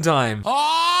eyes in time. Oh,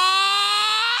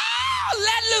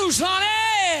 let loose, honey!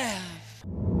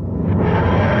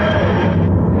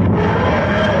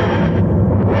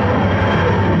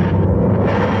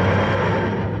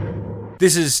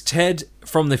 This is Ted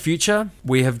from the future.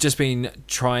 We have just been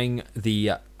trying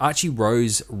the Archie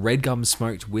Rose Red Gum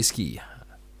Smoked Whiskey.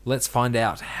 Let's find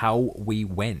out how we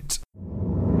went.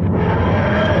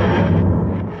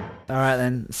 All right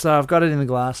then. So I've got it in the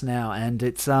glass now, and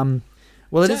it's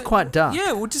well, it is quite dark.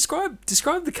 Yeah, well, describe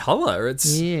the color.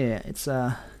 It's It's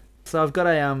So I've got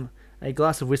a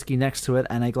glass of whiskey next to it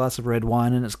and a glass of red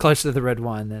wine, and it's closer to the red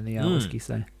wine than the whiskey.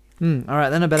 So, all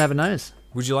right, then I better have a nose.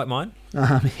 Would you like mine?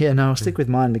 Yeah, no, I'll stick with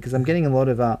mine because I'm getting a lot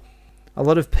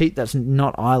of peat that's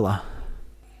not Isla.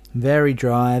 Very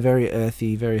dry, very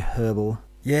earthy, very herbal.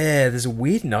 Yeah, there's a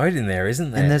weird note in there,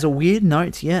 isn't there? And there's a weird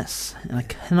note, yes. And I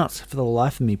cannot, for the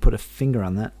life of me, put a finger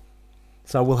on that.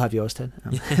 So I will have yours, Ted.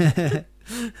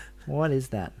 What is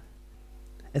that?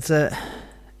 It's a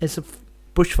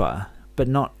bushfire, but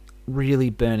not really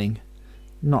burning.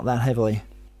 Not that heavily.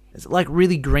 It's like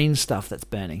really green stuff that's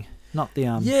burning. Not the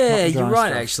not yeah, the dry you're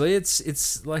right. stuff. Actually,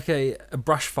 it's like a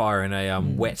brush fire in a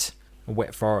wet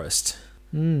forest.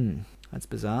 That's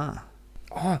bizarre.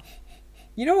 Oh,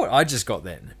 you know what I just got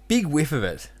then? Big whiff of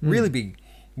it. Really big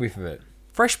whiff of it.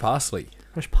 Fresh parsley.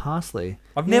 Fresh parsley.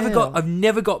 I've never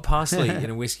got parsley in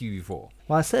a whiskey before.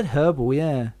 Well, I said herbal,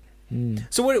 yeah.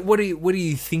 So what are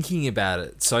you thinking about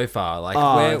it so far?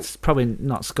 Like It's probably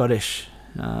not Scottish.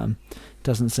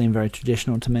 Doesn't seem very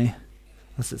traditional to me.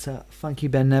 Unless it's a funky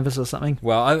Ben Nevis or something.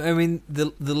 Well, I mean,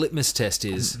 the litmus test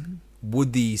is,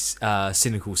 would the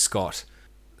cynical Scot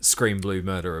scream blue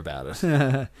murder about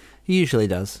it? He usually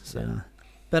does. So,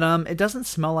 but it doesn't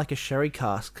smell like a sherry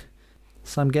cask.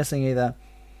 So I'm guessing either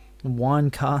a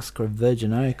wine cask or a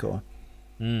virgin oak or.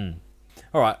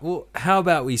 All right. Well, how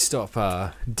about we stop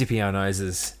dipping our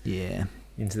noses Yeah.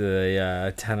 into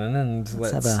the tannin and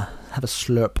Let's have a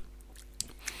slurp.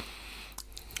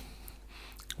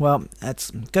 Well,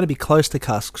 it's got to be close to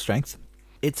cask strength.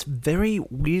 It's very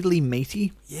weirdly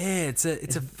meaty. Yeah, it's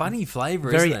a funny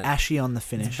flavour, Very isn't it? ashy on the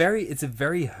finish. It's a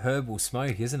very herbal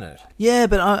smoke, isn't it? Yeah,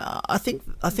 but I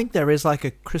think there is like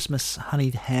a Christmas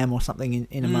honeyed ham or something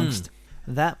in amongst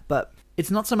that, but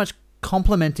it's not so much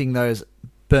complementing those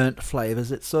burnt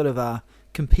flavors. It's sort of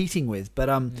competing with. But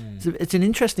it's an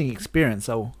interesting experience.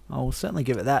 I'll certainly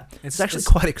give it that. It's actually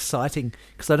quite exciting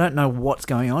because I don't know what's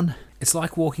going on. It's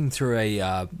like walking through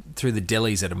through the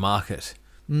delis at a market.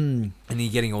 And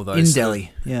you're getting all those In sort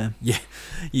Delhi, yeah. Yeah,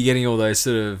 you're getting all those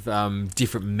sort of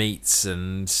different meats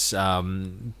and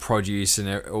produce and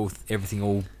everything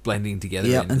all blending together.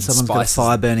 Yeah, and someone's got a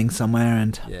fire burning somewhere,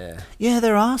 and yeah,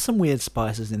 there are some weird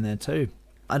spices in there too.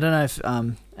 I don't know if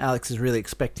Alex is really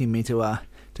expecting me to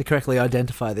correctly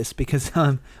identify this because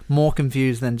I'm more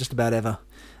confused than just about ever.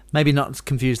 Maybe not as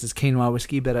confused as quinoa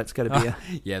whiskey, but it's got to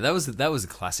be yeah, that was a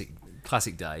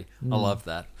classic day. I love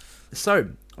that. So,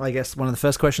 I guess one of the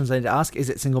first questions I need to ask is: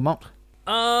 it single malt?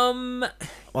 Well,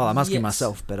 I'm asking yes.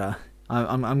 myself, but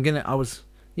I was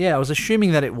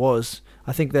assuming that it was.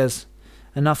 I think there's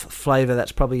enough flavour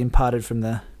that's probably imparted from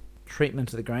the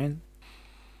treatment of the grain.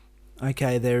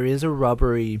 Okay, there is a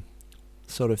rubbery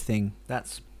sort of thing.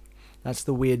 That's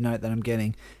the weird note that I'm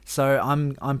getting. So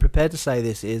I'm prepared to say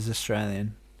this is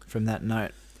Australian from that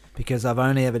note because I've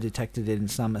only ever detected it in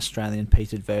some Australian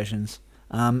peated versions.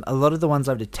 A lot of the ones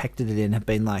I've detected it in have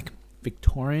been like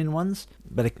Victorian ones,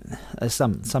 but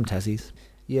some Tassies.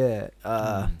 Yeah,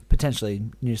 potentially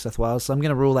New South Wales. So I'm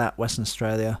going to rule out Western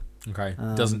Australia. Okay,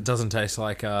 doesn't taste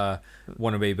like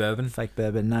wannabe bourbon. Fake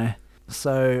bourbon, no.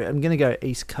 So I'm going to go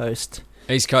East Coast.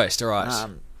 East Coast, all right.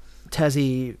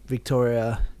 Tassie,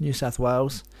 Victoria, New South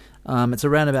Wales. It's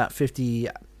around about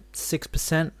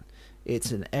 56%.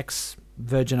 It's an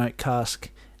ex-virgin oak cask,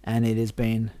 and it has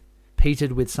been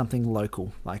peated with something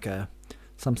local, like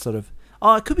some sort of...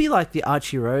 Oh, it could be like the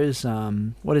Archie Rose,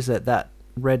 what is it, that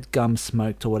red gum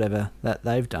smoked or whatever that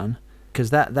they've done. Because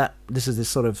this is this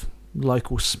sort of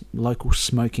local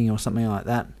smoking or something like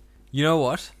that. You know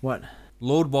what? What?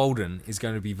 Lord Walden is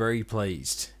going to be very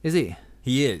pleased. Is he?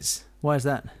 He is. Why is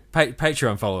that?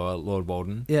 Patreon follower Lord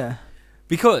Walden. Yeah.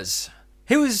 Because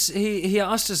he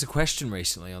asked us a question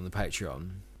recently on the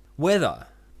Patreon whether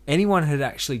anyone had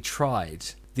actually tried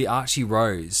the Archie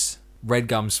Rose red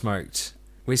gum smoked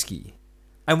whiskey.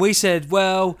 And we said,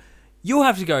 well, you'll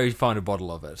have to go find a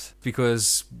bottle of it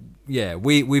because, yeah,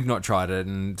 we've not tried it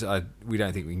and we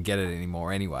don't think we can get it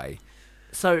anymore anyway.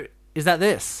 So, is that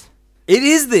this? It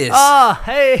is this. Ah,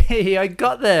 hey, I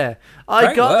got there.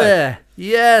 Great got work. there.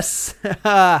 Yes.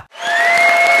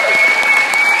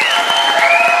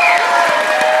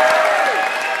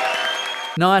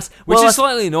 Nice. Which Well, is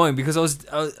slightly annoying because I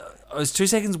was 2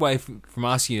 seconds away from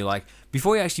asking you, like,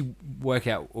 before you actually work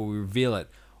out or reveal it,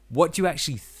 what do you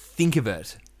actually think of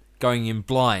it going in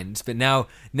blind? But now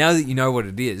that you know what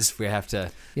it is, we have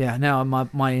to... Yeah, now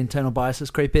my internal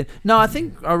biases creep in. No, I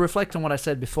think I reflect on what I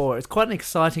said before. It's quite an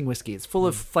exciting whiskey. It's full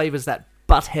of flavours that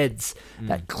butt heads,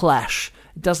 that clash.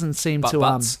 It doesn't seem Butt to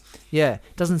butts. it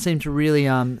doesn't seem to really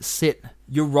sit.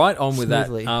 You're right on with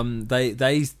Smoothly.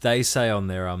 that. They say on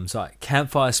their site,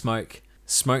 campfire smoke,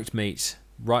 smoked meat,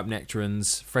 ripe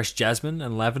nectarines, fresh jasmine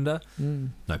and lavender.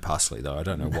 No parsley though. I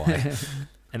don't know why.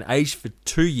 And aged for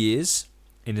 2 years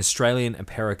in Australian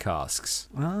Apera casks.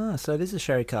 Ah, so it is a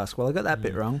sherry cask. Well, I got that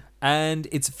bit wrong. And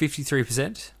it's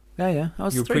 53%. Yeah. I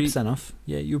was You're 3% off.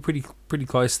 Yeah, you're pretty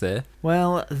close there.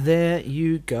 Well, there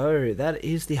you go. That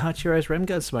is the Hachiro's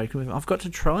Remguard smoke. I've got to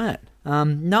try it.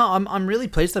 No, I'm really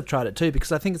pleased I've tried it too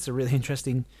because I think it's a really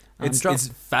interesting drop. It's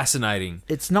fascinating.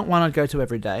 It's not one I'd go to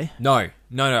every day. No.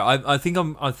 I think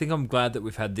I'm glad that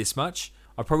we've had this much.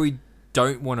 I probably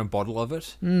don't want a bottle of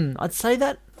it. I'd say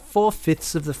that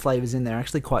 4/5 of the flavours in there are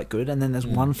actually quite good, and then there's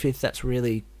 1/5 that's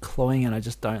really cloying and I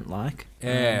just don't like.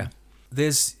 Yeah.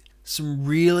 There's some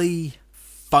really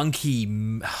funky,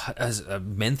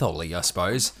 mentholy, I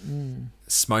suppose,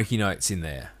 smoky notes in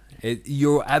there.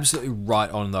 You're absolutely right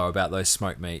on, though, about those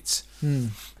smoked meats.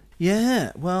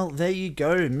 Yeah, well, there you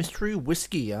go. Mystery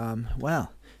whiskey.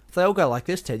 Well, if they all go like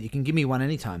this, Ted, you can give me one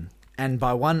anytime. And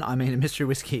by one, I mean a mystery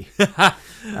whiskey.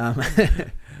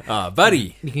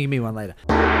 Buddy. You can give me one later.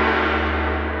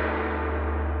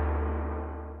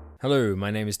 Hello, my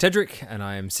name is Tedrick, and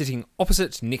I am sitting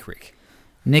opposite Nick Rick.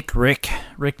 Nick.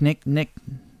 Nick. Nick.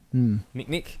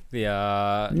 Nick.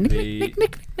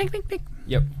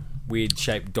 Yep.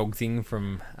 Weird-shaped dog thing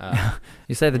from...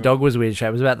 You say the dog was weird shaped.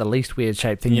 It was about the least weird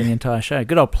shaped thing in the entire show.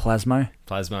 Good old Plasmo.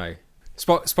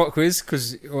 Spot quiz,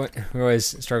 because we're always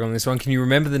struggling on this one. Can you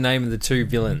remember the name of the two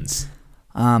villains?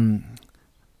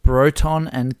 Broton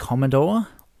and Commodore.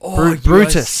 Oh,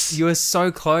 Brutus. You are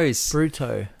so close.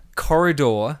 Bruto.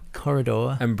 Corridor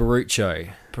And Brucho.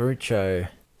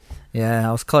 Yeah,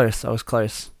 I was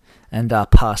close. And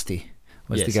Pasty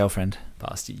was the girlfriend.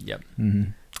 Pasty, yep.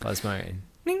 Mm-hmm. Plasmo.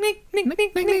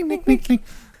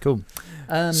 Cool.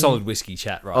 Solid whiskey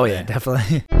chat, right? Oh, yeah,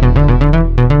 definitely.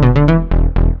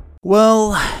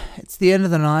 Well, it's the end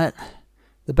of the night.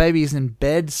 The baby is in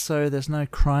bed, so there's no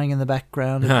crying in the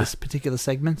background of this particular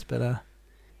segment, but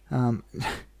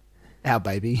our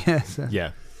baby. So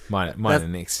Yeah, mine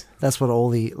and Nick's. that's what all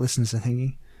the listeners are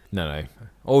thinking. No,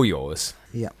 all yours.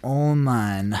 Yeah, all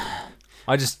mine.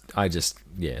 I just like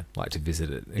to visit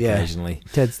it occasionally.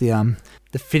 Ted's the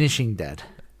finishing dad.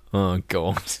 Oh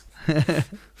God.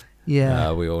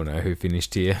 Yeah. We all know who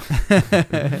finished here.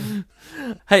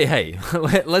 Hey,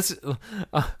 let's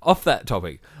off that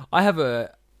topic. I have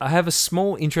a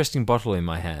small interesting bottle in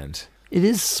my hand. It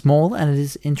is small and it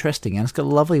is interesting, and it's got a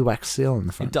lovely wax seal on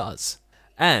the front. It does.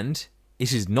 And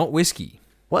it is not whiskey.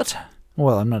 What?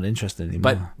 Well, I'm not interested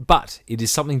anymore. But it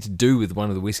is something to do with one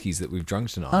of the whiskies that we've drunk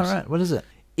tonight. All right, what is it?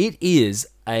 It is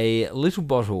a little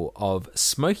bottle of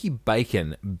smoky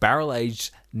bacon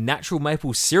barrel-aged natural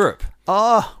maple syrup.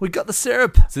 Oh, we got the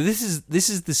syrup. So this is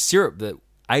the syrup that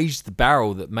aged the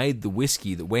barrel that made the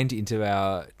whiskey that went into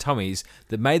our tummies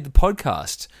that made the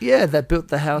podcast. Yeah, that built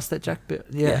the house that Jack built.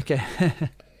 Yeah. Okay.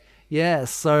 Yeah,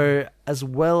 so as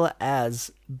well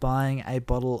as buying a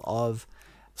bottle of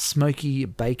smoky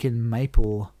bacon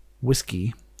maple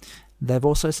whiskey, they've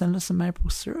also sent us some maple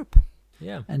syrup.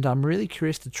 Yeah. And I'm really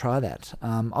curious to try that.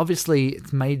 Obviously,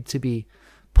 it's made to be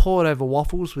poured over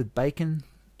waffles with bacon.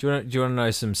 Do you want to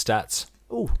know some stats?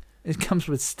 Oh, It comes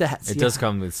with stats. It yeah. does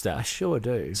come with I stats. sure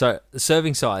do. So the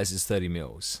serving size is 30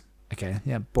 mils. Okay,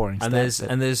 yeah, boring And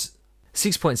stats. there's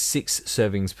 6.6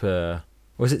 servings per,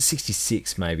 or is it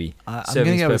 66 maybe? I'm going to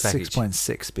servings go per with package.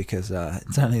 6.6 because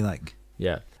it's only like...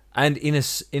 Yeah. And in a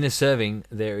serving,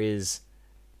 there is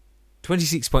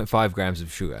 26.5 grams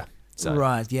of sugar. So.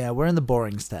 Right, yeah, we're in the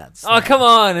boring stats. Oh, come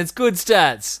on. It's good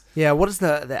stats. Yeah, what is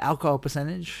the alcohol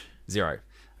percentage? 0.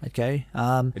 Okay.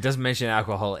 It doesn't mention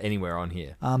alcohol anywhere on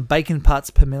here. Bacon parts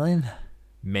per million.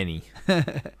 Many.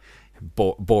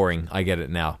 Boring. I get it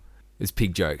now. It's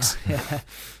pig jokes. Yeah.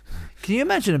 Can you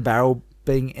imagine a barrel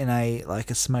being in a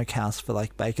smokehouse for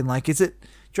like bacon? Like, do you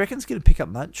reckon it's going to pick up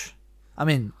much? I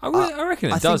mean, I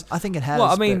reckon it does. I think it has. Well,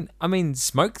 I mean,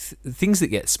 things that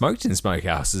get smoked in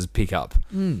smokehouses pick up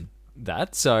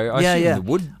that. So I assume the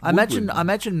wood. I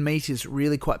imagine meat is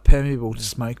really quite permeable to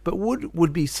smoke, but wood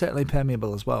would be certainly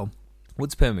permeable as well.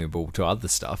 Wood's permeable to other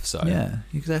stuff. So Yeah,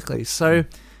 exactly. So,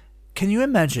 can you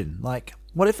imagine, like,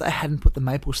 what if they hadn't put the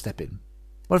maple step in?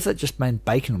 What if they just made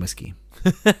bacon whiskey?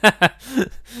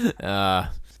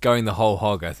 Going the whole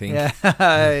hog, I think.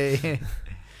 Yeah.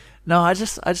 No, I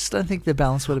just don't think the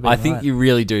balance would have been I think right. you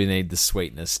really do need the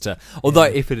sweetness to. Although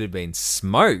if it had been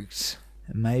smoked,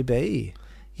 Maybe.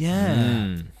 Yeah.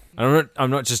 and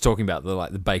I'm not just talking about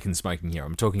the bacon smoking here.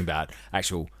 I'm talking about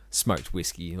actual smoked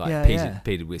whiskey, like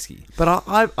peated whiskey. But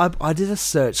I did a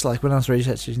search, like, when I was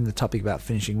researching the topic about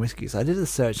finishing whiskies, I did a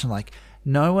search and, like,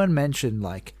 no one mentioned,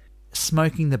 like,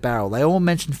 smoking the barrel. They all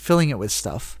mentioned filling it with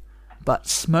stuff, but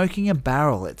smoking a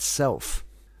barrel itself.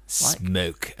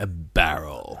 Smoke a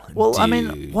barrel. Well, I dude.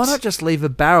 mean, why not just leave a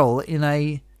barrel in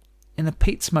a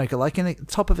peat smoker, like in the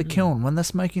top of a kiln when they're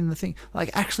smoking the thing? Like,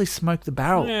 actually smoke the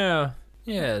barrel. Yeah,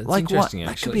 it's like, what? interesting. That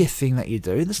could Actually, be a thing that you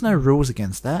do. There's no rules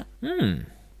against that. maybe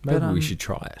But, we should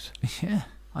try it. Yeah,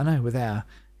 I know, with our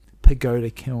pagoda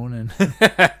kiln and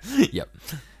Yep.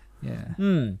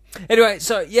 yeah. Anyway,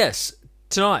 so yes,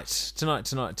 tonight,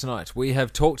 we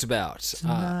have talked about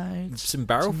some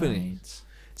barrel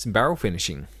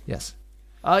finishing. Yes.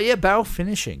 Yeah, barrel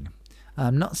finishing.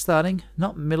 Not starting,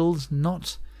 not middles,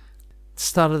 not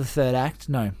start of the third act.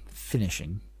 No,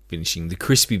 finishing. Finishing the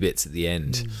crispy bits at the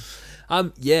end.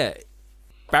 Yeah,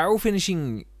 barrel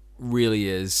finishing really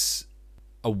is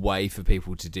a way for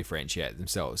people to differentiate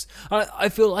themselves. I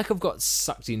feel like I've got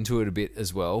sucked into it a bit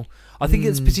as well. I think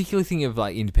it's a particular thing of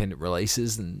like independent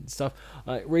releases and stuff.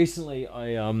 Recently,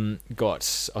 I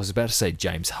was about to say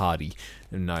James Hardy.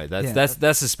 No, that's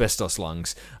Asbestos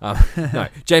Lungs. No,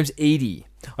 James Eadie.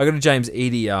 I got a James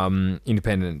Eadie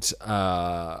independent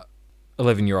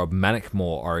 11-year-old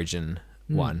Manickmore Origin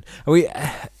one. And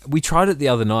we tried it the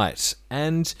other night,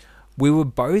 and we were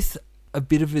both a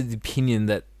bit of the opinion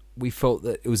that we felt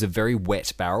that it was a very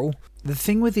wet barrel. The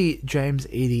thing with the James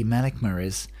Eadie Manickmore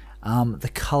is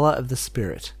the colour of the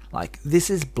spirit. Like, this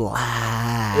is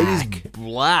black. It is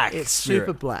black. It's spirit.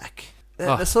 super black.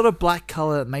 The sort of black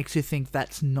colour that makes you think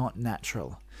that's not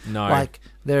natural. No. Like,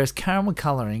 there is caramel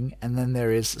colouring, and then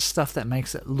there is stuff that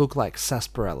makes it look like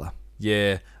sarsaparilla.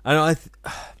 Yeah. And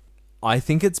I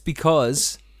think it's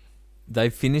because they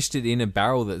finished it in a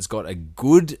barrel that's got a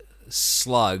good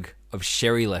slug of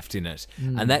sherry left in it,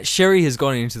 and that sherry has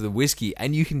gone into the whiskey,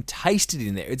 and you can taste it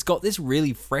in there. It's got this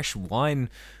really fresh wine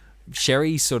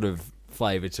sherry sort of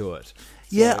flavour to it.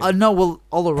 Yeah, I know. Well,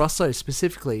 Oloroso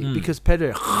specifically, because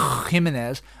Pedro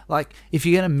Jimenez, like, if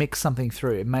you're going to mix something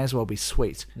through, it may as well be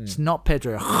sweet. It's not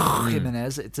Pedro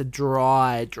Jimenez. It's a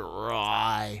dry,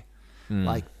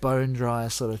 like bone dry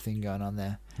sort of thing going on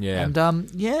there. Yeah. And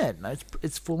no,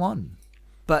 it's full on.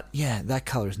 But yeah, that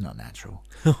colour is not natural.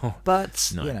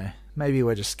 But No. you know, maybe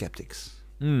we're just skeptics.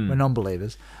 We're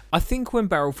non-believers. I think when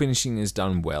barrel finishing is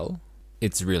done well,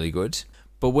 it's really good.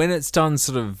 But when it's done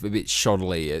sort of a bit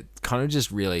shoddily, it kind of just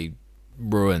really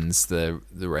ruins the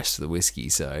rest of the whiskey.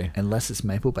 So, Unless it's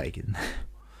maple bacon.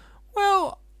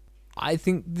 well, I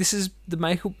think this is the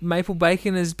maple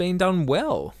bacon has been done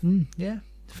well. Yeah,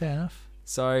 fair enough.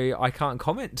 So I can't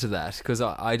comment to that because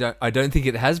I don't think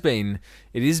it has been.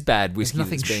 It is bad There's whiskey.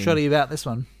 nothing that's been, shoddy about this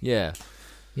one. Yeah.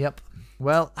 Yep.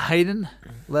 Well, Hayden,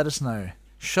 let us know.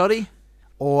 Shoddy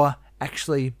or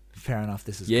actually fair enough,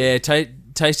 this is good. Yeah,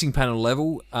 tasting panel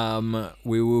level.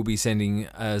 We will be sending,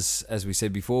 as we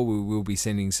said before, we will be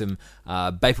sending some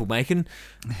Maple Macon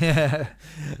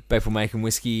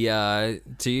whiskey to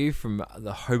you from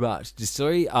the Hobart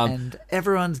Distillery. And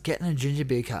everyone's getting a ginger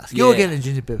beer cask. You're Yeah. getting a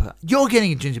ginger beer cask. You're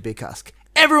getting a ginger beer cask.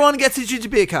 Everyone gets a ginger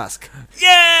beer cask.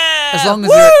 Yeah! As long as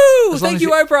Woo! you're- as long Thank as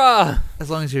you, you- Oprah! As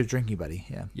long as you're a drinking buddy,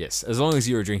 yeah. Yes, as long as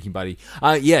you're a drinking buddy.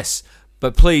 Yes,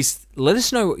 but please let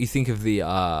us know what you think of the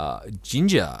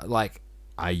ginger. Like,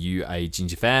 Are you a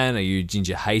ginger fan? Are you a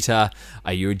ginger hater?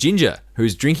 Are you a ginger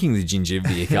who's drinking the ginger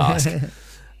beer cask?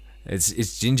 It's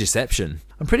gingerception.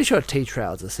 I'm pretty sure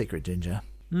T-Trout's a secret ginger.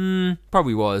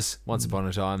 Probably was once upon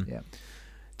a time. Yeah.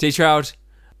 T-Trout,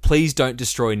 please don't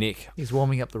destroy Nick. He's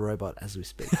warming up the robot as we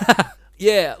speak.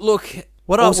 Yeah, look.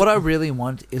 What I really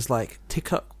want is like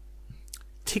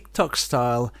TikTok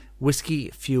style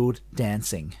whiskey fueled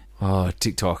dancing. Oh,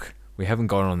 TikTok. We haven't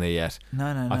gone on there yet.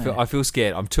 No. I feel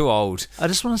scared. I'm too old. I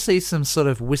just want to see some sort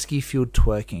of whiskey fueled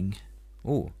twerking.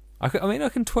 Ooh. I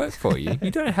can twerk for you.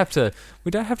 We don't have to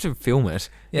film it.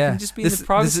 Yeah. It can just be in the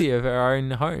privacy of our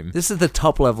own home. This is the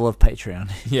top level of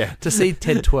Patreon. Yeah. To see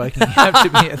Ted twerking, you have to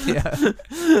be at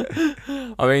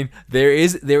the... I mean, there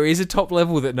is a top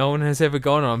level that no one has ever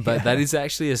gone on, but that is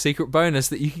actually a secret bonus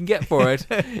that you can get for it.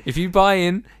 If you buy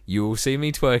in, you will see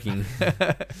me twerking.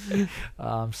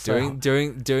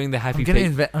 Doing the happy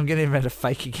Pete. I'm gonna invent a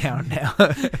fake account now.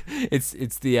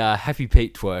 It's the happy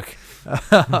Pete twerk.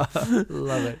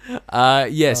 Love it.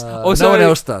 Yes. Also, no one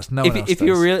else does. If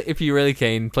you're really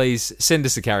keen, please send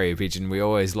us a carrier pigeon. We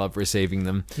always love receiving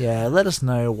them. Yeah, let us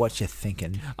know what you're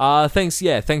thinking. Thanks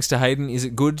to Hayden. Is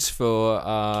it good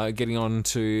for getting on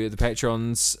to the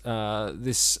Patrons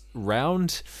this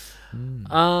round?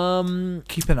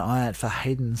 Keep an eye out for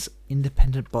Hayden's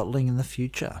independent bottling in the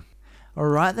future. All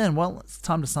right then. Well, it's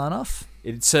time to sign off.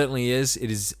 It certainly is.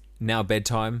 It is now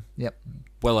bedtime. Yep.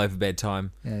 Well over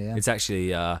bedtime. Yeah. It's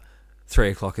actually 3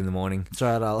 o'clock in the morning. That's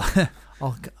right.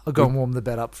 I'll go and warm the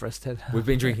bed up for us, Ted. We've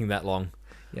been drinking that long.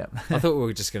 Yep. I thought we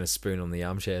were just going to spoon on the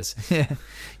armchairs.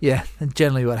 Yeah.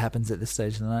 Generally, what happens at this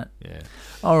stage of the night. Yeah.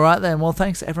 All right then. Well,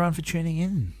 thanks everyone for tuning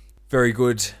in. Very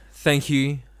good. Thank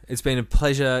you. It's been a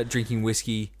pleasure drinking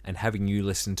whiskey and having you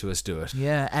listen to us do it.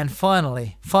 Yeah, and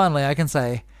finally, I can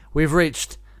say we've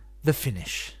reached the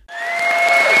finish.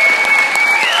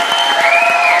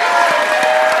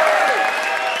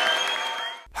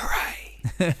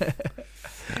 Hooray!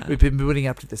 We've been building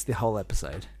up to this the whole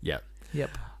episode. Yep.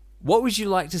 What would you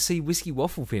like to see Whiskey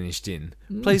Waffle finished in?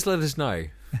 Please let us know.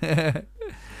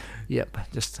 Yep,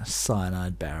 just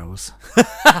cyanide barrels.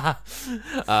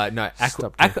 No,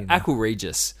 Aqua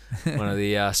Regis, one of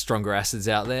the stronger acids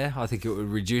out there. I think it would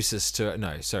reduce us to...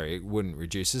 No, sorry, it wouldn't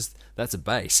reduce us. That's a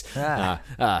base.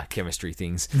 Chemistry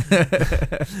things.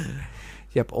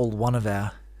 Yep, all one of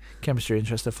our chemistry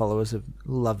interested followers have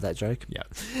loved that joke. Yeah.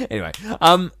 Anyway,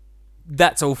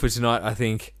 that's all for tonight, I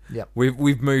think. Yep.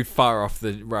 We've moved far off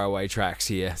the railway tracks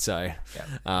here, so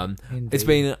it's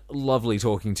been lovely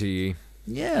talking to you.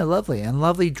 Yeah, lovely. And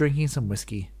lovely drinking some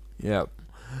whiskey. Yep.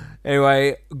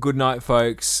 Anyway, good night,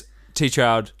 folks.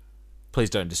 T-Trout,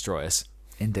 please don't destroy us.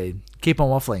 Indeed. Keep on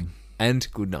waffling.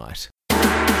 And good night.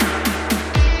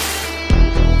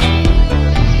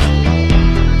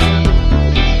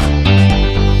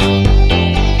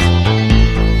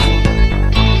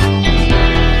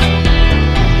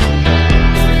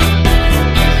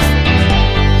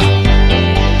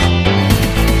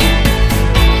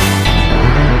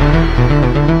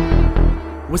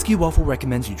 Whiskey Waffle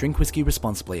recommends you drink whiskey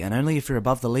responsibly and only if you're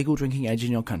above the legal drinking age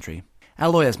in your country. Our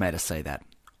lawyers made us say that.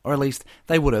 Or at least,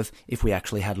 they would have if we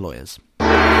actually had lawyers.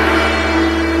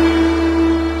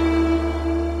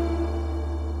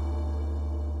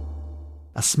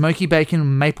 A smoky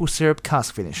bacon maple syrup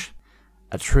cask finish.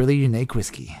 A truly unique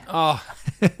whiskey. Oh,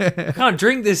 I can't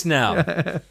drink this now.